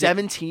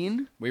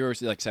 17. we were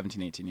like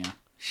 17, 18, yeah.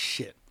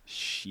 Shit.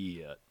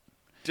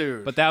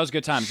 Dude. But that was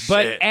good times.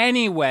 But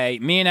anyway,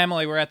 me and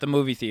Emily were at the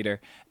movie theater,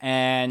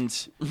 and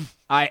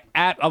I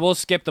will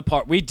skip the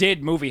part. We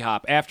did movie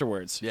hop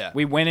afterwards. Yeah.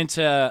 We went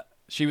into.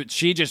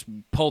 She just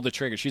pulled the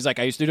trigger. She's like,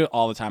 I used to do it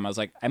all the time. I was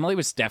like, Emily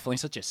was definitely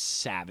such a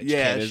savage.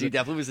 yeah, kid, she isn't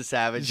definitely was a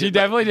savage. She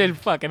definitely did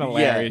fucking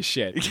hilarious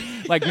shit.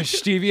 Like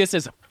mischievous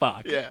as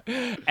fuck. Yeah.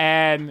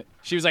 And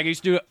she was like, I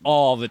used to do it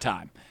all the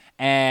time.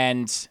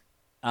 And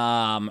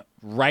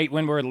right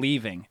when we're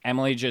leaving,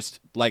 Emily just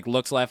like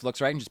looks left,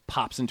 looks right, and just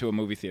pops into a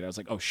movie theater. I was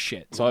like, oh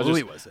shit. So What I was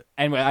movie was it?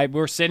 And we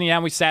were sitting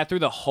down, we sat through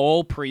the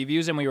whole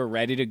previews and we were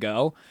ready to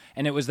go.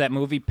 And it was that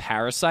movie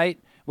Parasite,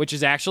 which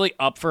is actually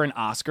up for an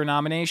Oscar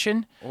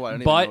nomination. Oh, I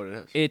don't even but know what it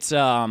is. it's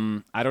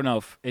I don't know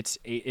if it's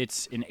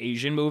an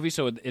Asian movie,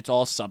 so it's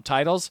all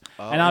subtitles.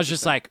 And I was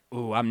just like,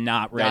 ooh, I'm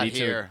not ready to.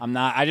 here. I'm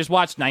not. I just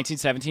watched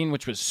 1917,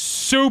 which was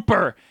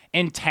super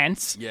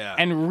intense. Yeah.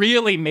 And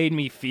really made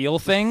me feel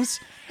things.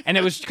 And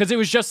it was because it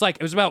was just like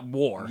it was about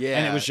war. Yeah,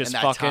 And it was just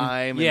and that fucking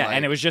time and, yeah. like-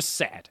 And it was just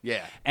sad.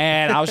 Yeah.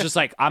 And I was just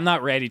like, I'm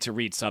not ready to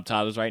read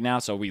subtitles right now,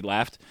 so we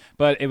left.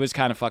 But it was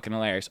kind of fucking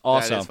hilarious.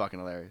 Also, That is fucking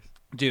hilarious.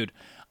 dude,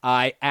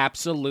 I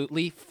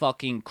absolutely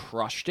fucking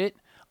crushed it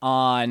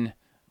on.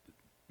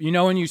 You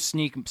know when you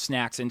sneak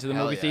snacks into the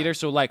Hell movie yeah. theater,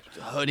 so like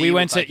hoodie we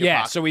went with, like, to your yeah,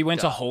 pocket so we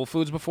went to done. Whole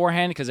Foods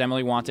beforehand because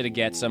Emily wanted to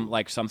get some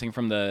like something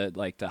from the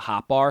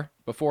hot bar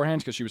beforehand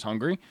because she was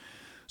hungry.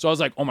 So I was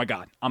like, oh my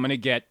god, I'm gonna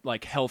get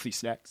like healthy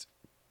snacks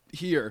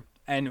here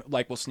and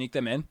like we'll sneak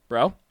them in,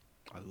 bro.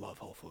 I love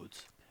Whole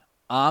Foods.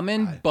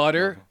 Almond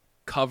butter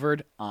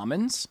covered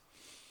almonds,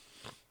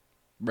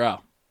 bro.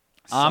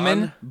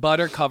 Almond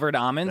butter covered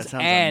almonds, That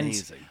sounds and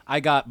amazing. I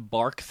got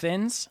bark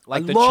thins,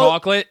 like I the love-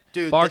 chocolate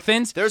Dude, bark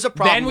thins. there's a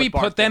problem Then we with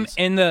bark put them thins.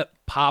 in the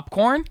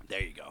popcorn,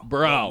 There you go.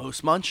 bro.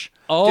 Moose Munch.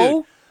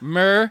 Oh, Dude,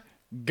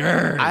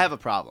 mergurd. I have a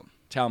problem.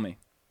 Tell me,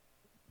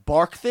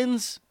 Bark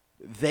Thins,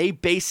 they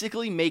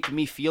basically make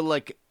me feel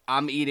like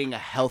I'm eating a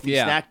healthy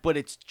Yeah. snack, but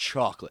it's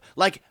chocolate.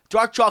 Like,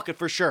 dark chocolate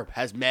for sure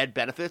has mad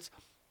benefits.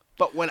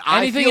 But when I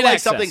Anything feel in like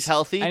excess. something's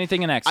healthy,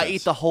 Anything in excess. I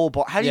eat the whole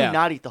bar. How do Yeah. you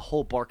not eat the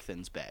whole Bark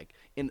Thins bag?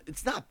 And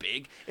it's not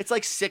big. It's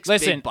like 6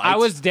 listen, big bites. I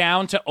was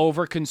down to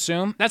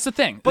overconsume. That's the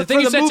thing. But the thing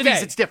for you the said movies,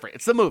 today, it's different.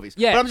 It's the movies.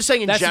 yeah. But I'm just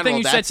saying in that's general. the thing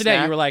you that said today.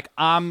 snack- You were like,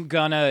 I'm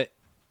gonna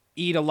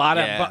eat a lot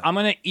of, Yeah. but I'm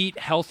gonna eat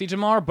healthy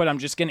tomorrow, but I'm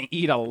just gonna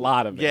eat a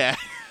lot of it. Yeah.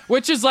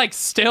 Which is like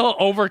still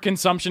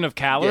overconsumption of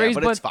calories,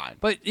 but it's fine.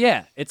 But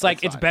yeah, it's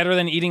like it's fine. better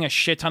than eating a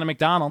shit ton of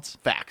McDonald's.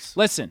 Facts.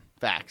 Listen,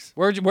 Facts.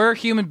 we're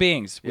human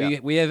beings. Yeah.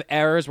 We have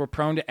errors. We're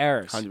prone to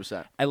errors.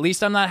 100%. At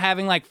least I'm not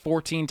having like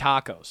 14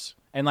 tacos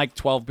and like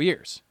 12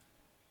 beers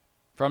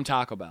from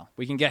Taco Bell.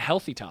 We can get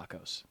healthy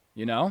tacos.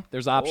 You know,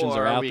 there's options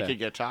Or are out we there. could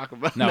get Taco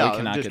Bell. No, we I'm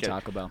cannot just get kidding.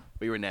 Taco Bell.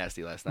 We were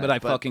nasty last night. But I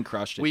fucking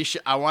crushed it. We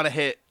should. I want to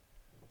hit.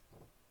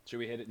 Should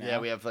we hit it now? Yeah,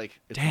 we have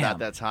like it's Damn. about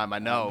that time. I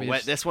know. we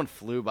have- This one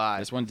flew by.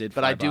 This one did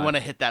But fly I do by. want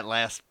to hit that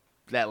last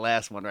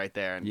one right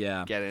there and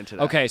Yeah. get into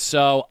that. Okay,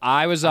 so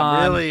I was on.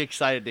 I'm really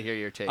excited to hear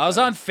your take. I was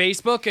on on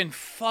Facebook, and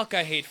fuck,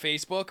 I hate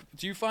Facebook.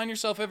 Do you find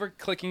yourself ever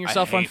clicking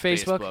yourself on hate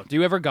Facebook? Facebook. Do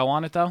you ever go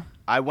on it though?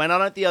 I went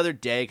on it the other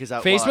day because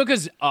Facebook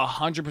is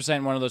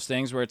 100% one of those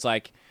things where it's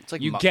like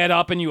like you mu- get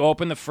up and you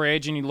open the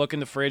fridge and you look in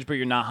the fridge, but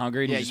you're not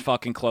hungry and Yeah, you just you-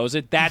 fucking close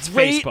it. That's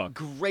great, Facebook.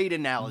 Great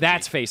analogy.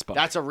 That's Facebook.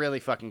 That's a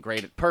really fucking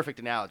perfect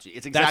analogy.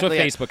 It's That's what exactly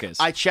it. Facebook is.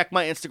 I check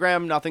my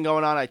Instagram, nothing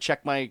going on. I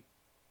check my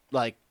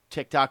like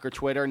TikTok or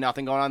Twitter,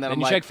 nothing going on. Then And I'm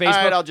you like, check all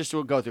right, Facebook? I'll just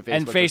go through Facebook.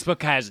 And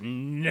Facebook has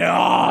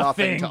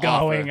nothing to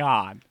going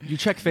offer. on. You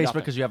check Facebook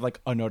Nothing. because you have like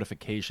a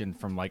notification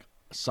from like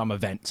some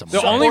event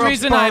somewhere. The only Or a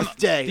reason I'm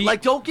birthday. the-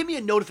 Like, don't give me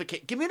a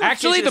notification. Give me a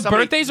notification. Actually, if the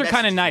somebody birthdays are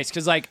kind of messages nice me.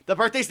 because like The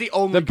birthday's the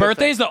only. the good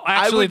birthday's thing. the I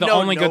actually would the know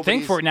only good thing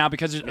nobody's- for it now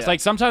because it's Yeah. like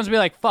sometimes be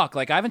like fuck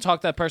like I haven't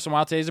talked to that person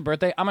while today's a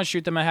birthday. I'm gonna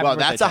shoot them a happy Well,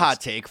 birthday that's a hot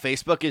text. take.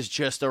 Facebook is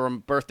just a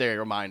birthday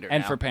reminder.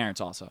 And now. for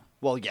parents also.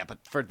 well, yeah, but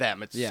for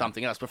them it's Yeah.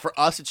 something else. But for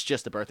us, it's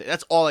just a birthday.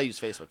 That's all I use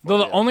Facebook for. Though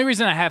the yeah. only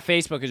reason I have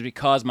Facebook is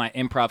because my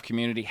improv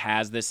community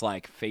has this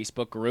like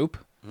Facebook group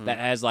that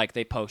has like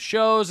they post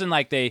shows and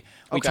like we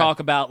Mm-hmm. Okay. talk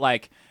about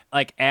like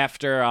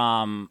after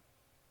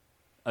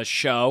a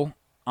show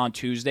on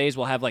Tuesdays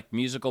we'll have like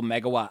musical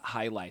megawatt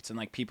highlights and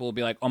like people will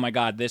be like, oh my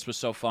god, this was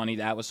so funny,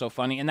 that was so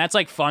funny, and that's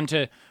like fun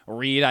to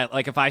read.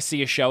 Like if I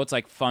see a show, it's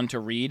like fun to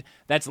read.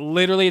 That's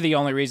literally the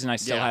only reason I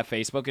still Yeah. have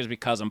Facebook is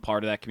because I'm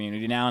part of that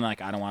community now and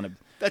like I don't want to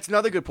That's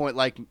another good point.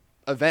 Like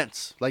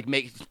events, like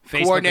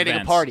Facebook coordinating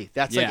events. a party.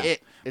 That's Yeah. like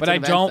it. It's But an I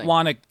event don't thing.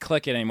 want to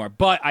click it anymore.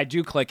 But I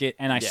do click it,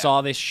 and I Yeah.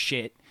 saw this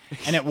shit,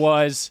 and it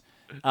was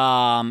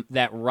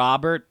that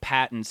Robert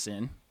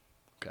Pattinson.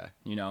 Okay.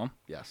 You know,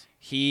 Yes.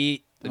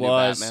 he The new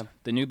was Batman?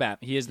 the new Bat.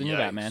 He is the new Yikes.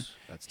 Batman.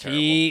 That's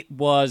He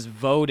was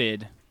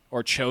voted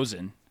or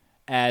chosen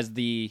as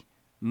the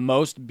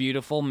most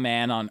beautiful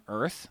man on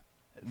Earth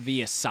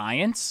via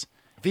science.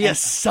 Via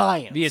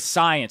science. Via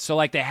science, so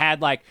like they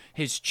had like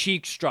his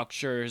cheek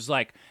structures,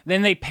 like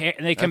then they compared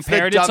it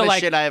to dumbest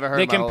like shit I ever heard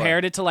they in my whole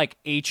compared it to like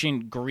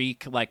ancient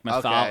Greek like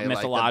Okay, like the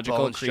mythological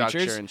bone structure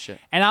creatures, and shit.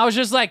 and I was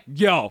just like,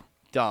 yo,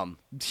 Dumb.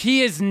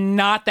 he is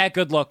not that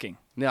good looking.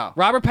 No.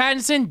 Robert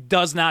Pattinson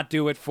does not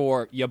do it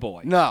for your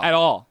boy. No. At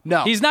all.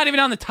 No. He's not even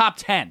on the top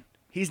 10.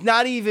 He's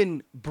not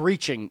even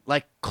breaching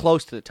like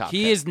close to the top.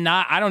 He 10. is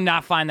not. I do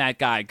not find that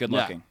guy good No.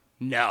 looking.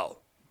 No.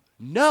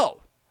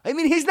 I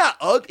mean, he's not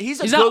ugly. He's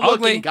not good-looking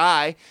ugly.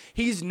 guy.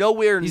 He's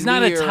nowhere He's near.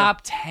 not a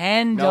top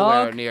 10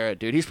 Nowhere dog. near it,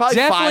 dude. He's probably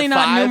Definitely 5'5".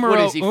 not numero What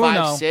is he? uno.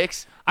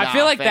 5'6"? I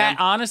feel like fam.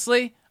 that,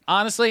 honestly,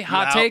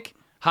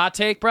 hot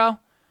take, bro,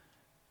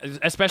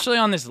 especially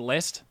on this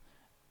list,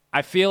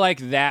 I feel like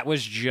that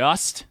was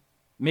just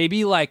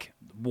maybe like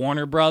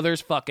Warner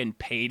Brothers fucking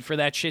paid for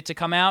that shit to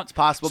come out. It's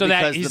possible so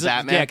that because he's the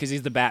Batman? Yeah, because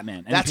he's the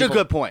Batman. And That's a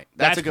good point.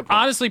 That's a good point.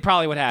 Honestly,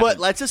 probably what happened. But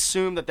let's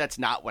assume that that's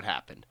not what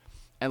happened.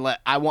 And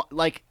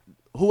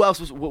who else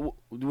was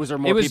there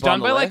more it was people done on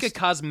the by list? like a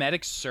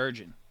cosmetic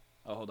surgeon.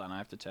 Oh, hold on, I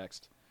have to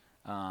text.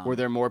 Were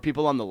there more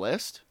people on the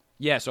list?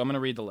 Yeah, so I'm gonna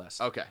read the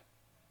list. Okay.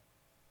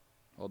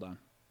 Hold on.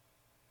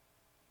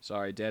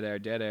 Sorry, dead air.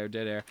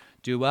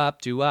 Do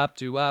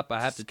up. I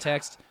have to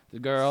text the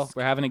girl.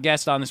 We're having a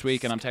guest on this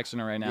week, and I'm texting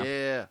her right now.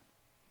 Yeah.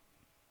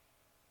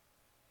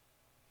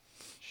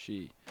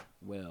 She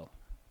will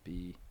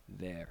be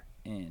there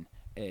in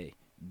a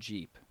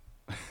Jeep.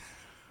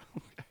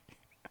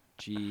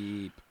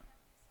 Jeep.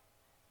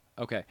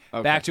 Okay.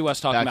 Back to us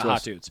talking Back about to hot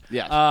us. dudes.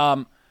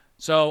 Yes.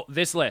 So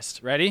this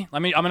list, ready?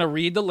 I'm gonna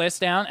read the list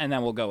down, and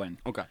then we'll go in.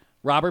 Okay.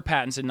 Robert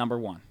Pattinson, number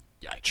 1.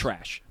 Yikes.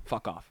 Trash.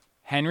 Fuck off.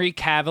 Henry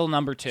Cavill,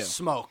 number 2.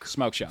 Smoke.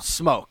 Smoke show.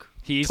 Smoke.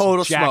 He's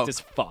total jacked smoke. as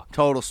fuck.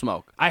 Total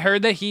smoke. I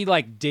heard that he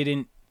like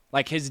didn't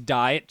like his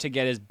diet to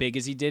get as big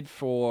as he did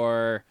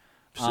for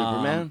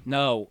Superman?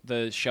 No,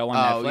 the show on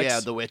Oh Netflix. yeah,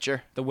 The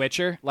Witcher. The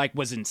Witcher like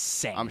was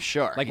insane. I'm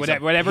sure. Like He's a-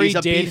 whatever he's he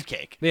a did.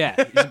 beefcake.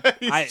 Yeah.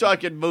 He's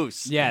talking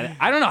moose. Yeah.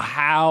 I don't know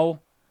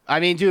how. I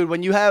mean, dude,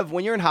 when you're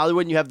in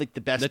Hollywood and you have like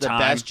the best, The of the time.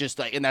 best, just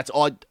like, and that's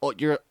all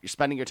you're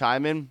spending your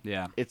time in.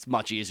 Yeah. It's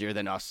much easier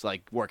than us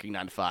like working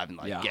 9 to 5 and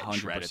like Yeah, getting 100%.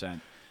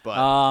 shredded.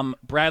 But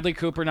Bradley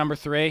Cooper, number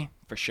 3,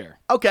 for sure.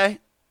 okay,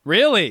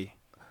 Really?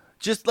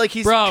 just like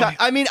he's. Bro.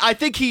 I mean, I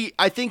think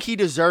he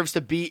deserves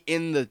to be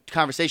in the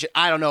conversation.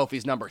 I don't know if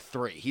he's number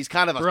 3. He's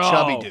kind of a Bro.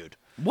 chubby dude.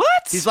 What?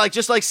 He's like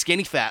just like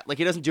skinny fat. Like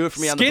he doesn't do it for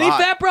me on the skinny pod.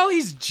 fat, bro?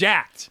 He's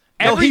jacked.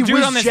 No, Every he dude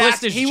was on this jacked.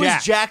 list is he jacked.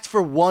 was jacked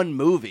for one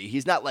movie.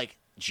 He's not like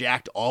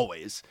jacked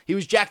always. He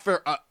was jacked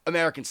for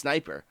American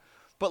Sniper,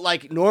 but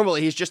like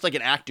normally he's just like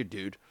an actor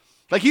dude.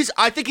 Like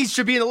I think he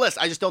should be in the list.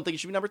 I just don't think he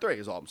should be number 3.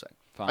 Is all I'm saying.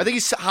 Fine. I think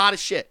he's hot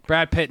as shit.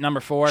 Brad Pitt, number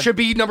 4. Should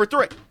be number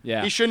 3.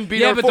 Yeah, he shouldn't be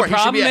yeah, number but 4. The He should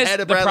problem be is ahead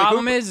of the Bradley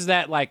problem Cooper. is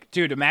that like,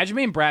 dude, imagine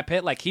being Brad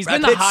Pitt. Like he's Brad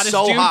been the Pitt's hottest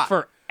so dude hot.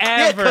 forever.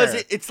 Yeah,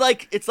 because it's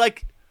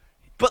like,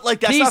 but like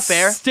that's he's not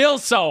fair. Still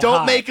so Don't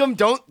hot. make him.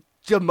 Don't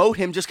demote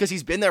him just because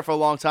he's been there for a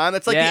long time.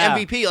 That's like Yeah.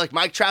 the MVP. Like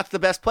Mike Trout's the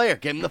best player.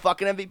 Give him the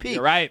fucking MVP.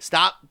 You're right.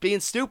 Stop being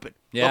stupid.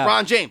 Yeah.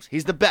 LeBron James,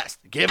 he's the best.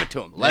 Give it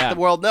to him. Let Yeah. the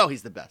world know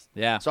he's the best.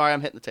 Yeah. Sorry,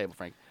 I'm hitting the table,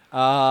 Frank.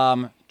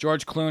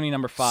 George Clooney,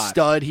 number 5.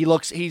 Stud.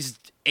 He's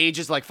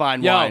ages like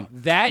fine Yo, wine.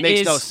 that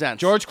makes is no sense.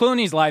 George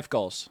Clooney's life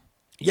goals.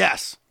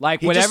 Yes.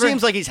 Like, he whatever- just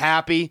seems like he's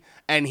happy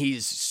and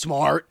he's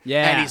smart.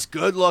 Yeah. And he's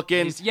good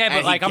looking. Yeah, but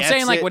and like he I'm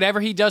saying, gets like it.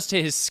 whatever he does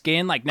to his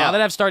skin, like now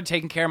that I've started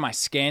taking care of my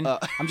skin,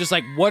 I'm just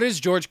like, what is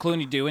George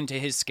Clooney doing to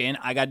his skin?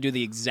 I got to do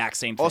the exact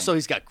same thing. Also,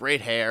 he's got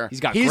great hair.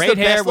 he's got he's great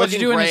the hair. best What'd you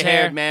do in his looking hair?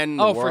 gray-haired man in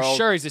the Oh, for world.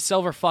 sure, he's a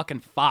silver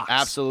fucking fox.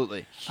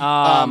 Absolutely.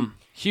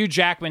 Hugh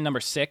Jackman, number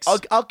 6.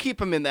 I'll keep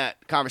him in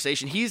that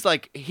conversation. He's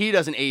like, he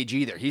doesn't age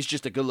either. He's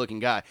just a good looking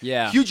guy.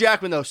 Yeah. Hugh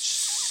Jackman, though,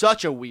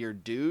 such a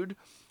weird dude.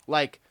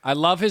 Like, I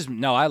love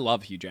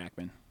Hugh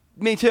Jackman.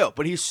 me too,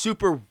 but he's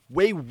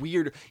way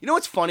weird. You know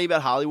what's funny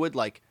about Hollywood?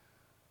 Like,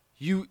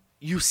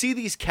 you see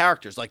these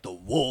characters like the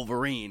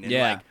Wolverine and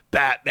Yeah. like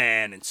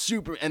Batman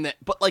and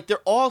but like they're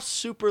all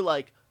super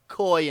like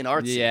coy and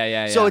artsy.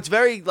 Yeah. So it's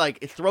very like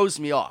it throws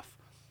me off.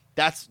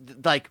 That's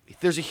like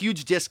there's a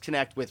huge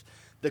disconnect with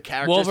the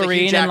characters that Hugh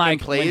Wolverine and Jackman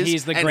like plays when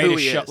he's the and who greatest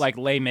he show, is. like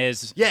Les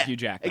Mis, yeah, Hugh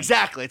Jackman.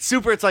 exactly. It's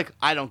super. It's like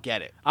I don't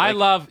get it. I Like,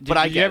 love. but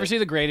I Did you get ever it. see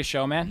The Greatest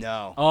Showman?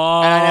 No.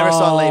 Oh, And I never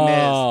saw Les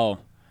Mis.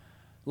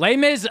 Les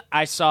Mis,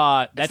 I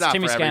saw. That's not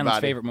Timmy for Scanlon's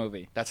everybody. favorite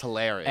movie, That's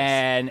hilarious.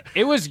 and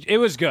it was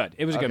good.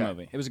 It was a good Okay.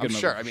 movie. It was a good I'm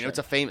movie. sure. for I mean, it's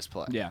a famous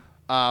play. yeah.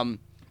 Um,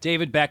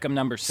 David Beckham,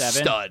 number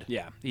 7. Stud.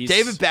 Yeah,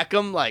 David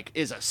Beckham like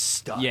is a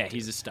stud. Yeah,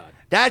 he's a stud.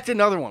 That's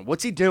another one.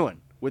 What's he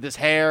doing with his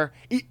hair?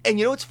 And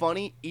you know what's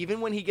funny?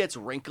 Even when he gets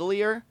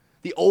wrinklier,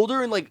 the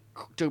older and like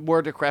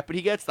more decrepit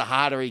he gets, the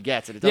hotter he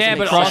gets. And it doesn't Yeah, make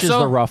but sense. Crushes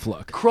also- the rough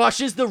look.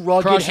 Crushes the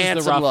rugged, Crushes the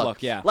handsome rough look.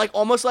 look, yeah. Like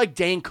almost like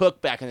Dane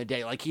Cook back in the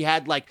day. Like he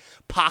had like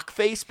Pac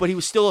face, but he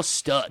was still a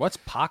stud. What's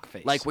Pock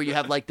face? Like where you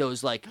have like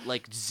those like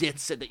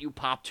zits that you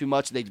pop too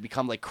much, and they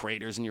become like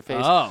craters in your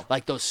face. Oh.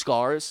 Like those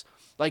scars.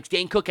 Like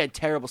Dane Cook had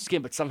terrible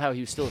skin, but somehow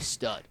he was still a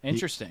stud.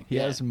 Interesting. He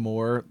has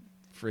more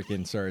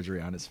freaking surgery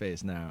on his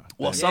face now.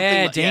 Well, than-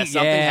 something Dane-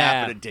 yeah,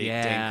 happened to Dane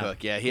yeah.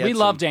 Cook. Yeah, he We had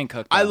love some- Dane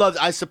Cook, I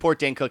though. support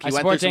Dane Cook. He I went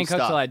support through Dane some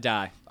Cook stuff. till I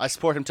die. I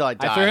support him till I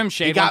die. I threw him He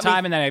shade got one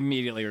time, me- and then I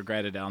immediately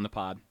regretted it on the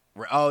pod.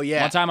 Oh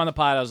yeah. One time on the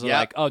pod, I was Yep.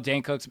 like, "Oh,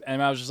 Dane Cook's,"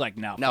 and I was just like,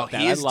 "No, No, fuck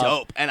that. he is I love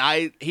dope,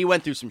 and he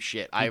went through some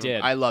shit.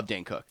 did. I love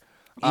Dane Cook.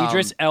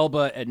 Idris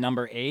Elba at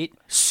number 8.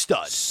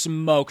 Stud.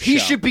 Smoke. He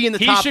show. should be in the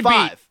He top should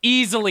 5. Be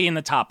easily in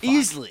the top 5.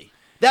 Easily.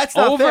 That's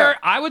not Over. fair.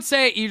 I would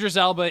say Idris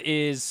Elba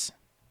is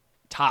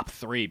top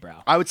 3, bro.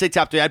 I would say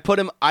top 3. I'd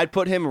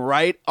put him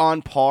right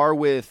on par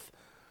with.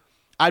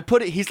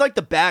 He's like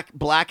the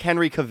Black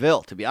Henry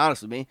Cavill. To be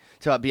honest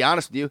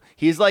with you,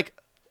 he's like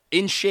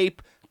in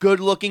shape,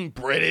 good-looking,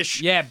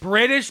 British. Yeah,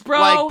 British, bro.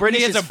 Like, British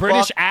he has as a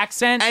British fuck.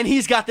 accent. And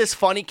he's got this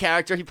funny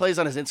character he plays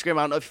on his Instagram.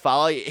 I don't know if you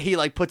follow. He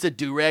like puts a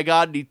do-rag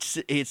on. And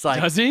it's like,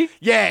 Does he?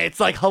 Yeah,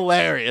 it's like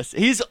hilarious.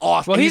 He's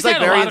awesome. well, he's had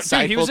like a very lot of, insightful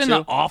dude, he was in too.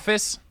 The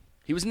Office.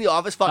 He was in the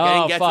Office. Fuck, I Oh,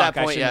 didn't get fuck, to that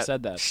I point shouldn't have yet.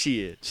 said that.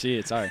 Shit.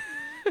 Shit, sorry.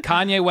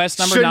 Kanye West,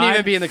 number Shouldn't 9.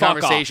 even be in the Fuck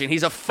conversation. off.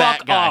 He's a fat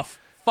Fuck guy. off.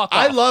 Fuck off.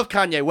 I love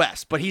Kanye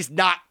West, but he's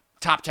not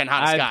top 10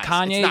 hottest guys.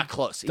 Kanye it's not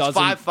close. He's doesn't-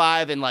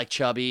 5'5" and like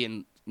chubby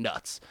and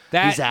nuts.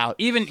 That- he's out.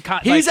 even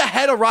he's like-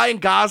 ahead of Ryan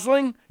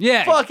Gosling.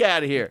 Yeah. Fuck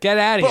out of here. Get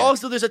outta But here.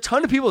 also, there's a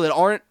ton of people that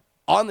aren't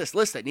on this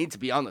list that need to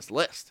be on this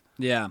list.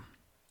 Yeah.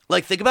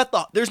 Like, think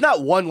about there's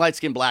not one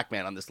light-skinned black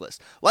man on this list.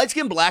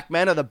 Light-skinned black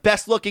men are the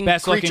best-looking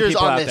Best-looking creatures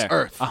people on out this there.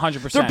 earth.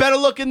 100%. They're better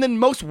looking than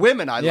most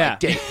women I Yeah. like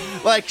date.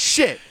 Like,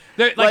 shit.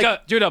 They're,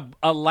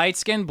 a light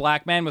skinned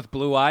black man with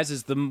blue eyes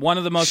is one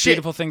of the most Shit.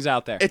 beautiful things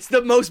out there. It's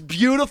the most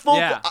beautiful.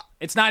 Yeah.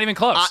 It's not even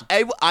close.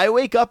 I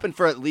wake up and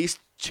for at least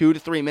 2 to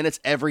 3 minutes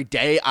every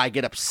day, I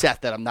get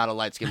upset that I'm not a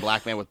light-skinned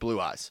black man with blue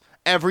eyes.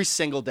 Every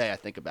single day I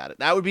think about it.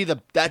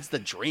 That's the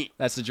dream.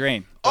 That's the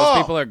dream. Those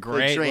people are the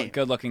great, dream.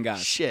 good-looking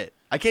guys. Shit.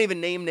 I can't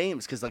even name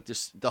names because like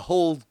just that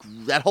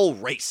whole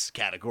race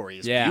category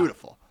is Yeah.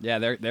 beautiful. Yeah,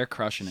 they're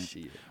crushing it.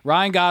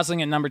 Ryan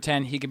Gosling at number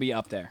 10, he could be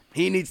up there.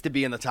 He needs to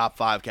be in the top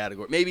 5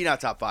 category. Maybe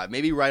not top 5.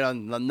 Maybe right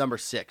on the number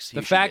 6.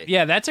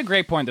 Yeah, that's a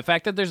great point. The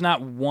fact that there's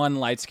not one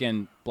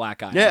light-skinned black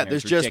guy. Yeah, in there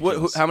there's is just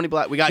ridiculous. how many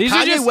black we got? These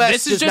Kanye are just, West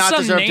this is does just not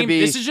some deserve name, to be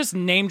This is just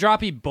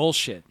name-droppy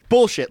bullshit.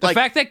 bullshit. The Like,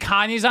 fact that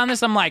Kanye's on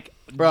this, I'm like,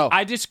 Bro.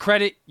 I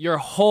discredit your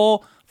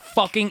whole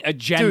fucking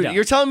agenda. dude,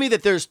 you're telling me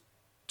that there's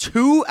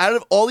 2 out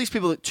of all these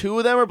people, 2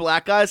 of them are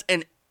black guys,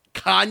 and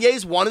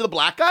Kanye's one of the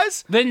black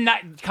guys?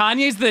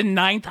 Kanye's the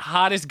 9th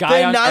hottest guy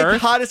The on 9th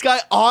Earth. hottest guy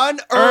on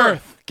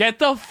Earth. Get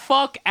the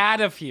fuck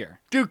out of here.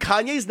 Dude,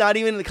 Kanye's not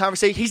even in the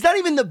conversation. He's not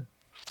even the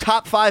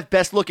top 5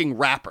 best looking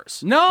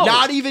rappers. No.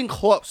 Not even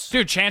close.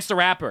 Dude, Chance the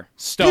Rapper.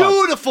 Stud.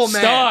 Beautiful,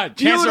 man. Stud. Chance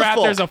the Beautiful.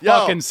 Rapper's a Yo,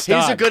 fucking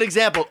stud. He's a good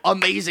example.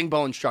 Amazing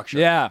bone structure.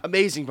 Yeah.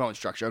 Amazing bone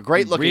structure. A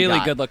great looking Really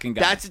guy. good looking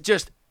guy. That's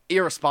just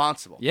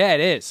irresponsible. Yeah, it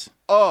is.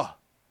 Oh,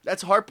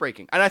 that's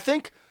heartbreaking. And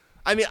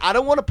I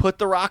don't want to put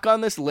The Rock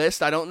on this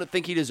list. I don't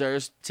think he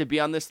deserves to be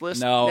on this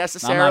list No, I'm not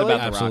necessarily. about The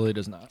Rock. Absolutely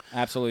does not.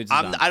 Absolutely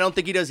does not. I don't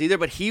think he does either,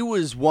 but he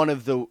was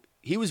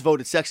he was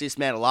voted sexiest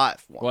man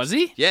alive once. Was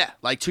he? Yeah,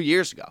 like 2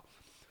 years ago.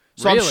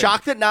 So I'm Really?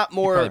 shocked that not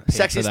more probably paid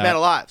for sexiest that. man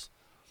alive.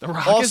 The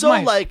Rock Also, is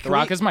my, like, The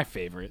Rock is my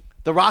favorite.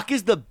 The Rock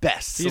is the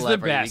best He's the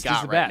celebrity best. we got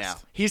He's the right best.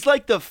 now. He's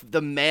like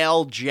the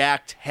male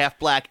jacked half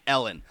black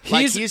Ellen.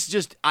 He's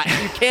just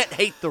you can't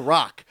hate The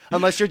Rock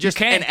unless you're just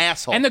an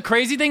asshole. And the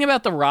crazy thing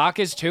about The Rock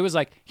is too is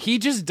like he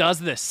just does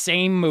the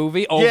same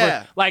movie over,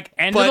 Yeah. like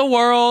End But- of the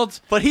World.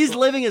 but he's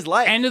living his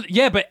life. And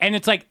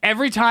it's like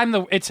every time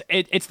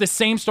it's the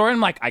same story.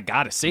 I'm like, I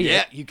gotta see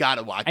yeah, it. you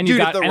gotta watch. And Dude,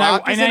 you if got- The and I-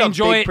 Rock is and in I a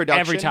enjoy big it production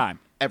every time.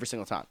 every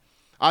single time.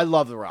 I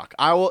love The Rock.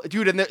 I will,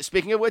 dude. And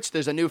speaking of which,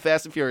 there's a new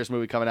Fast and Furious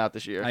movie coming out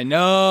this year, I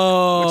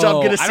know. which I'm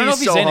gonna I don't know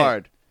see if he's so in it.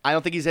 hard. I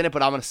don't think he's in it,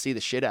 but I'm gonna see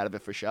the shit out of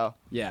it for sure.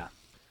 Yeah.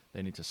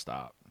 They need to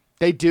stop.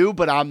 They do,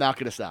 but I'm not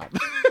gonna stop.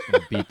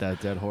 Gonna beat that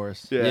dead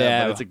horse.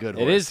 Yeah, but it's a good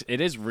It horse.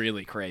 is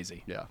really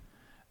crazy. Yeah.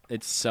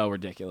 It's so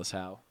ridiculous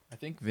how. I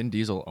think Vin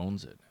Diesel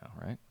owns it now,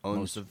 right?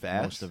 Owns the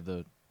vast? most of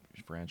the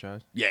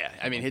franchise. Yeah,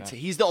 I mean,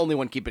 he's the only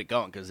one keeping it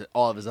going because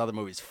all of his other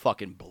movies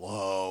fucking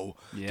blow.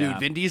 Yeah. Dude,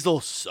 Vin Diesel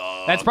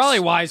sucks. That's probably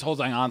why he's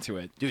holding on to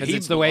it. Dude, Because he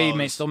it's the way he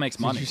blows. still makes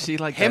money. Did you see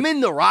like Him that,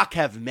 and The Rock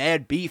have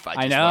mad beef. I I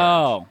just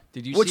know. learned.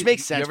 Did you Which see,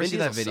 makes sense. You ever Vin see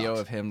that Diesel video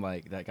sucks. of him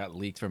like that got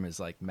leaked from his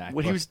like MacBook?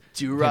 When he was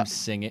of him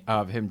singing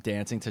of him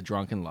dancing to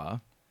Drunken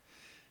Love,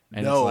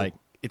 and No. it's like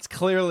it's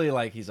clearly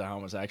like he's a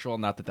homosexual.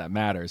 Not that that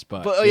matters,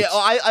 but But yeah, it's-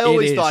 I it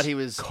always is thought he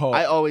was. cold.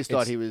 I always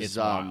thought It's- he was. it's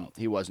wild.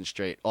 He wasn't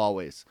straight.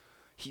 Always.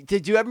 Do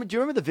you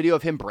remember the video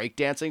of him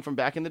breakdancing from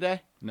back in the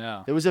day?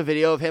 No. There was a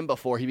video of him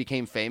before he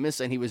became famous,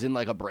 and he was in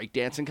like a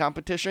breakdancing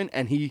competition,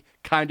 and he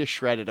kind of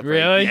shredded a break.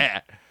 Really? Yeah.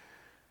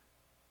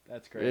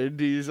 That's great. Vin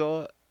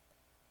Diesel.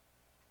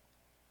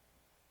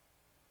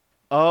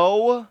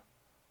 Oh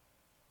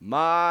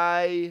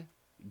my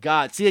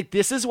God! See, like,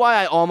 this is why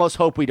I almost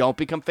hope we don't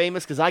become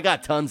famous because I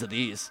got tons of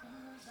these.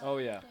 Oh,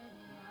 yeah.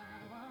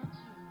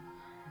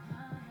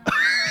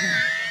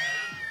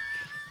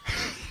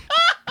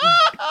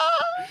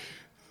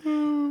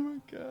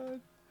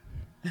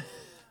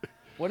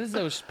 What is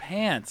those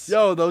pants?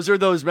 Yo, those are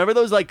those. Remember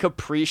those like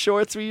capri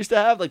shorts we used to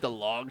have, like the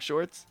long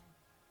shorts.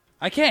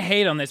 I can't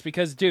hate on this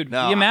because, dude,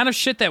 No. the amount of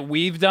shit that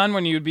we've done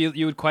when you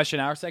would question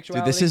our Dude,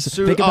 sexuality. this is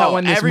So- think about oh,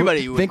 when this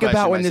everybody would think question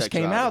about when my this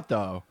came sexuality. out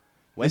though.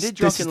 When this, did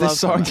Drunken this Love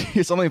song? come out?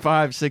 It's only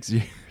 5-6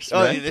 years.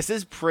 Oh, right? this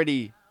is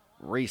pretty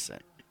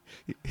recent.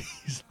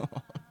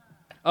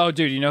 Oh,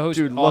 dude, you know who's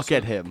Dude, also- look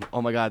at him.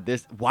 Oh my God,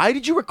 this. Why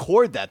did you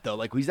record that though?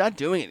 Like he's not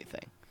doing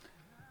anything.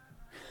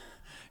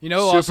 You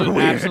know who also Super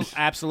weird.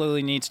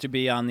 absolutely needs to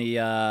be on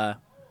the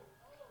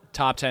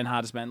top 10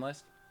 hottest men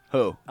list?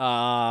 Who?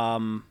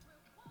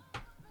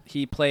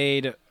 He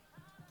played.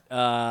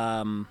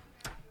 Oh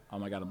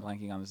my God, I'm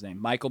blanking on his name.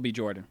 Michael B.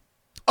 Jordan.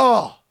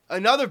 Oh,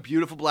 another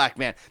beautiful black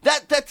man.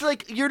 That's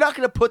like you're not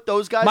gonna put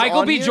those guys. Michael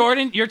on B. here?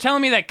 Jordan. You're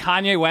telling me that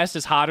Kanye West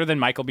is hotter than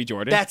Michael B.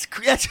 Jordan? That's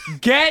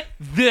Get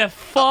the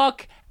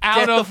fuck out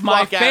get of the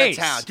my fuck face,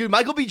 out of town, dude.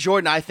 Michael B.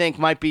 Jordan, I think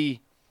might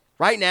be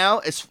right now.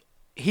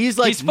 He's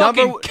like He's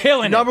fucking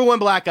killing it. number one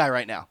black guy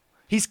right now.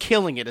 He's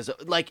killing it as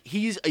like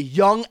he's a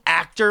young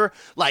actor.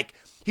 Like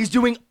he's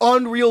doing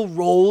unreal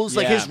roles.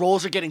 Like Yeah. his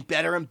roles are getting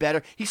better and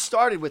better. He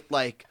started with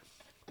like.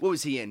 What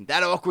was he in?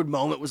 That Awkward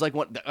Moment was like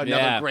another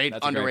Yeah, great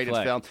that's a great underrated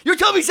flick. film. You're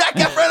telling me Zac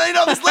Efron ain't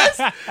on this list?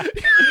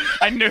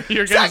 I knew you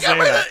were gonna Zac say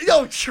Efron, that.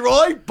 yo,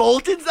 Troy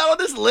Bolton's not on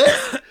this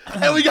list,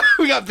 and we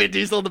got Vin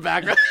Diesel in the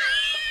background.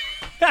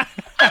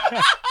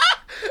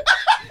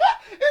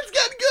 It's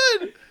getting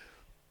good.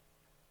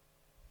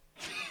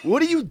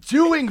 What are you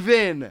doing,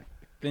 Vin?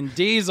 Vin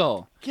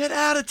Diesel. Get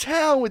out of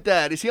town with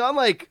that. Is he on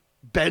like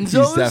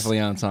benzos? He's definitely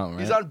on something,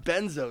 right? He's on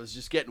benzos,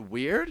 just getting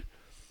weird,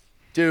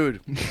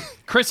 dude.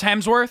 Chris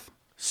Hemsworth.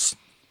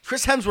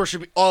 Chris Hemsworth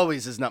should be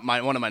always is not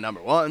one of my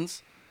number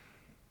ones.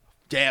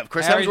 Damn,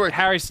 Chris Hemsworth.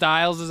 Harry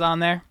Styles is on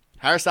there.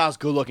 Harry Styles,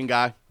 good looking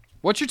guy.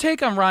 What's your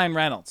take on Ryan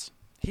Reynolds?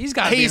 He's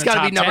got to be in the Gotta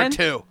top be number 10.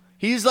 2.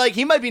 He's like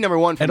he might be number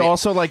 1 for And me.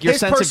 also, like, your his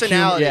sense of humor-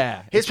 personality.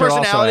 yeah, his it should also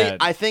personality. add.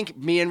 I think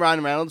me and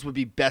Ryan Reynolds would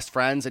be best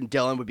friends, and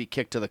Dylan would be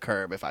kicked to the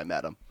curb if I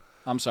met him.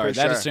 I'm sorry. For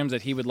That sure. assumes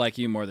that he would like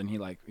you more than he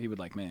would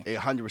like me.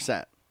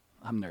 100%.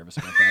 I'm nervous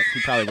about that.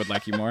 He probably would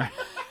like you more.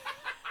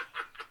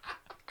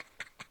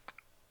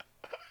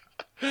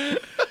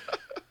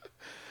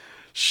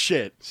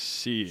 Shit.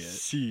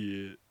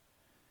 Shit.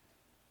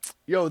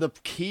 Yo, the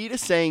key to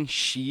saying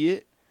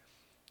shit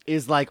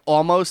is like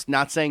almost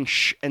not saying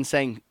sh and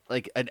saying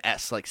like an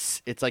S. Like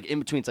it's like in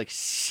between. It's like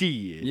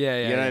shit. Yeah,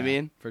 You know what I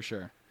mean? For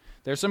sure.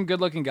 There's some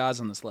good-looking guys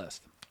on this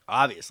list.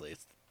 Obviously,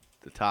 it's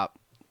the top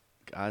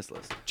guys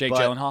list. Jake But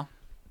Gyllenhaal.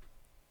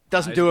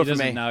 doesn't do He it for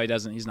doesn't- me. No, he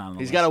doesn't. He's not on the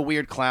He's list. got a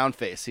weird clown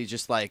face. He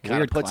just like kind of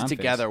Weird puts it clown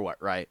together. face.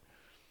 What right?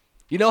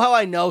 You know how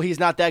I know he's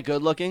not that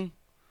good looking?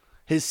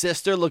 His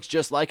sister looks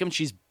just like him.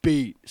 She's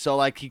beat. So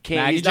like he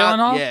can't. Maggie he's not,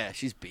 Gyllenhaal? Yeah,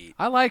 she's beat.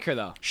 I like her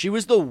though. She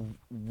was the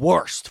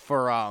worst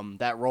for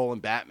that role in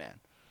Batman.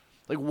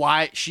 Like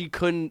why she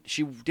couldn't?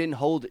 She didn't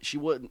hold it. She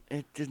wouldn't.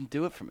 It didn't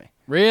do it for me.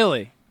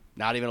 Really?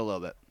 Not even a little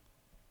bit.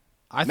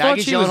 I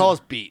Maggie thought she was Gyllenhaal's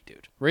beat,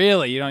 dude.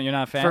 Really? You're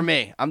not a fan? For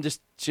me, I'm just.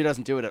 She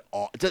doesn't do it at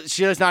all.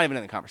 She's not even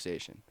in the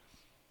conversation.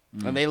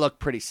 And they look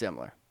pretty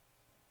similar.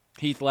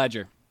 Heath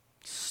Ledger.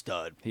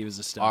 Stud. He was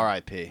a stud.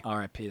 R.I.P.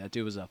 R.I.P. That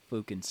dude was a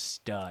fucking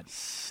stud.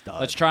 Stud.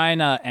 Let's try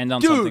and end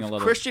on something Dude, a little.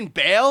 Christian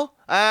Bale?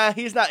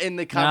 He's not in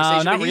the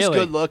conversation, not but he's really.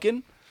 good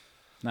looking.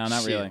 No,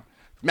 not Shit. really.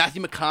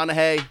 Matthew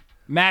McConaughey.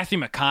 Matthew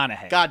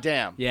McConaughey.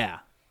 Goddamn. Yeah.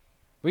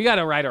 We got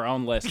to write our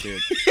own list,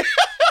 dude.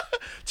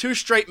 Two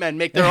straight men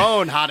make their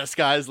own hottest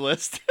guys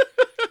list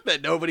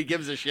that nobody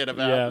gives a shit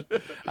about. yeah.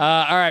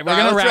 All right, we're All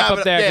right, gonna let's wrap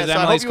up there Yeah, because so I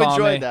hope Emily's you calling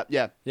enjoyed me. that.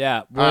 Yeah.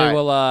 Yeah, we All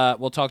right.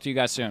 we'll talk to you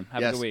guys soon.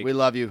 Have a Yes, good week. we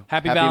love you.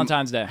 Happy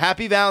Valentine's Day.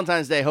 Happy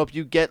Valentine's Day. Hope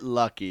you get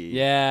lucky.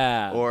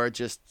 Yeah. Or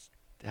just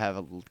have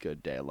a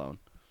good day alone.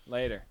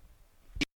 Later.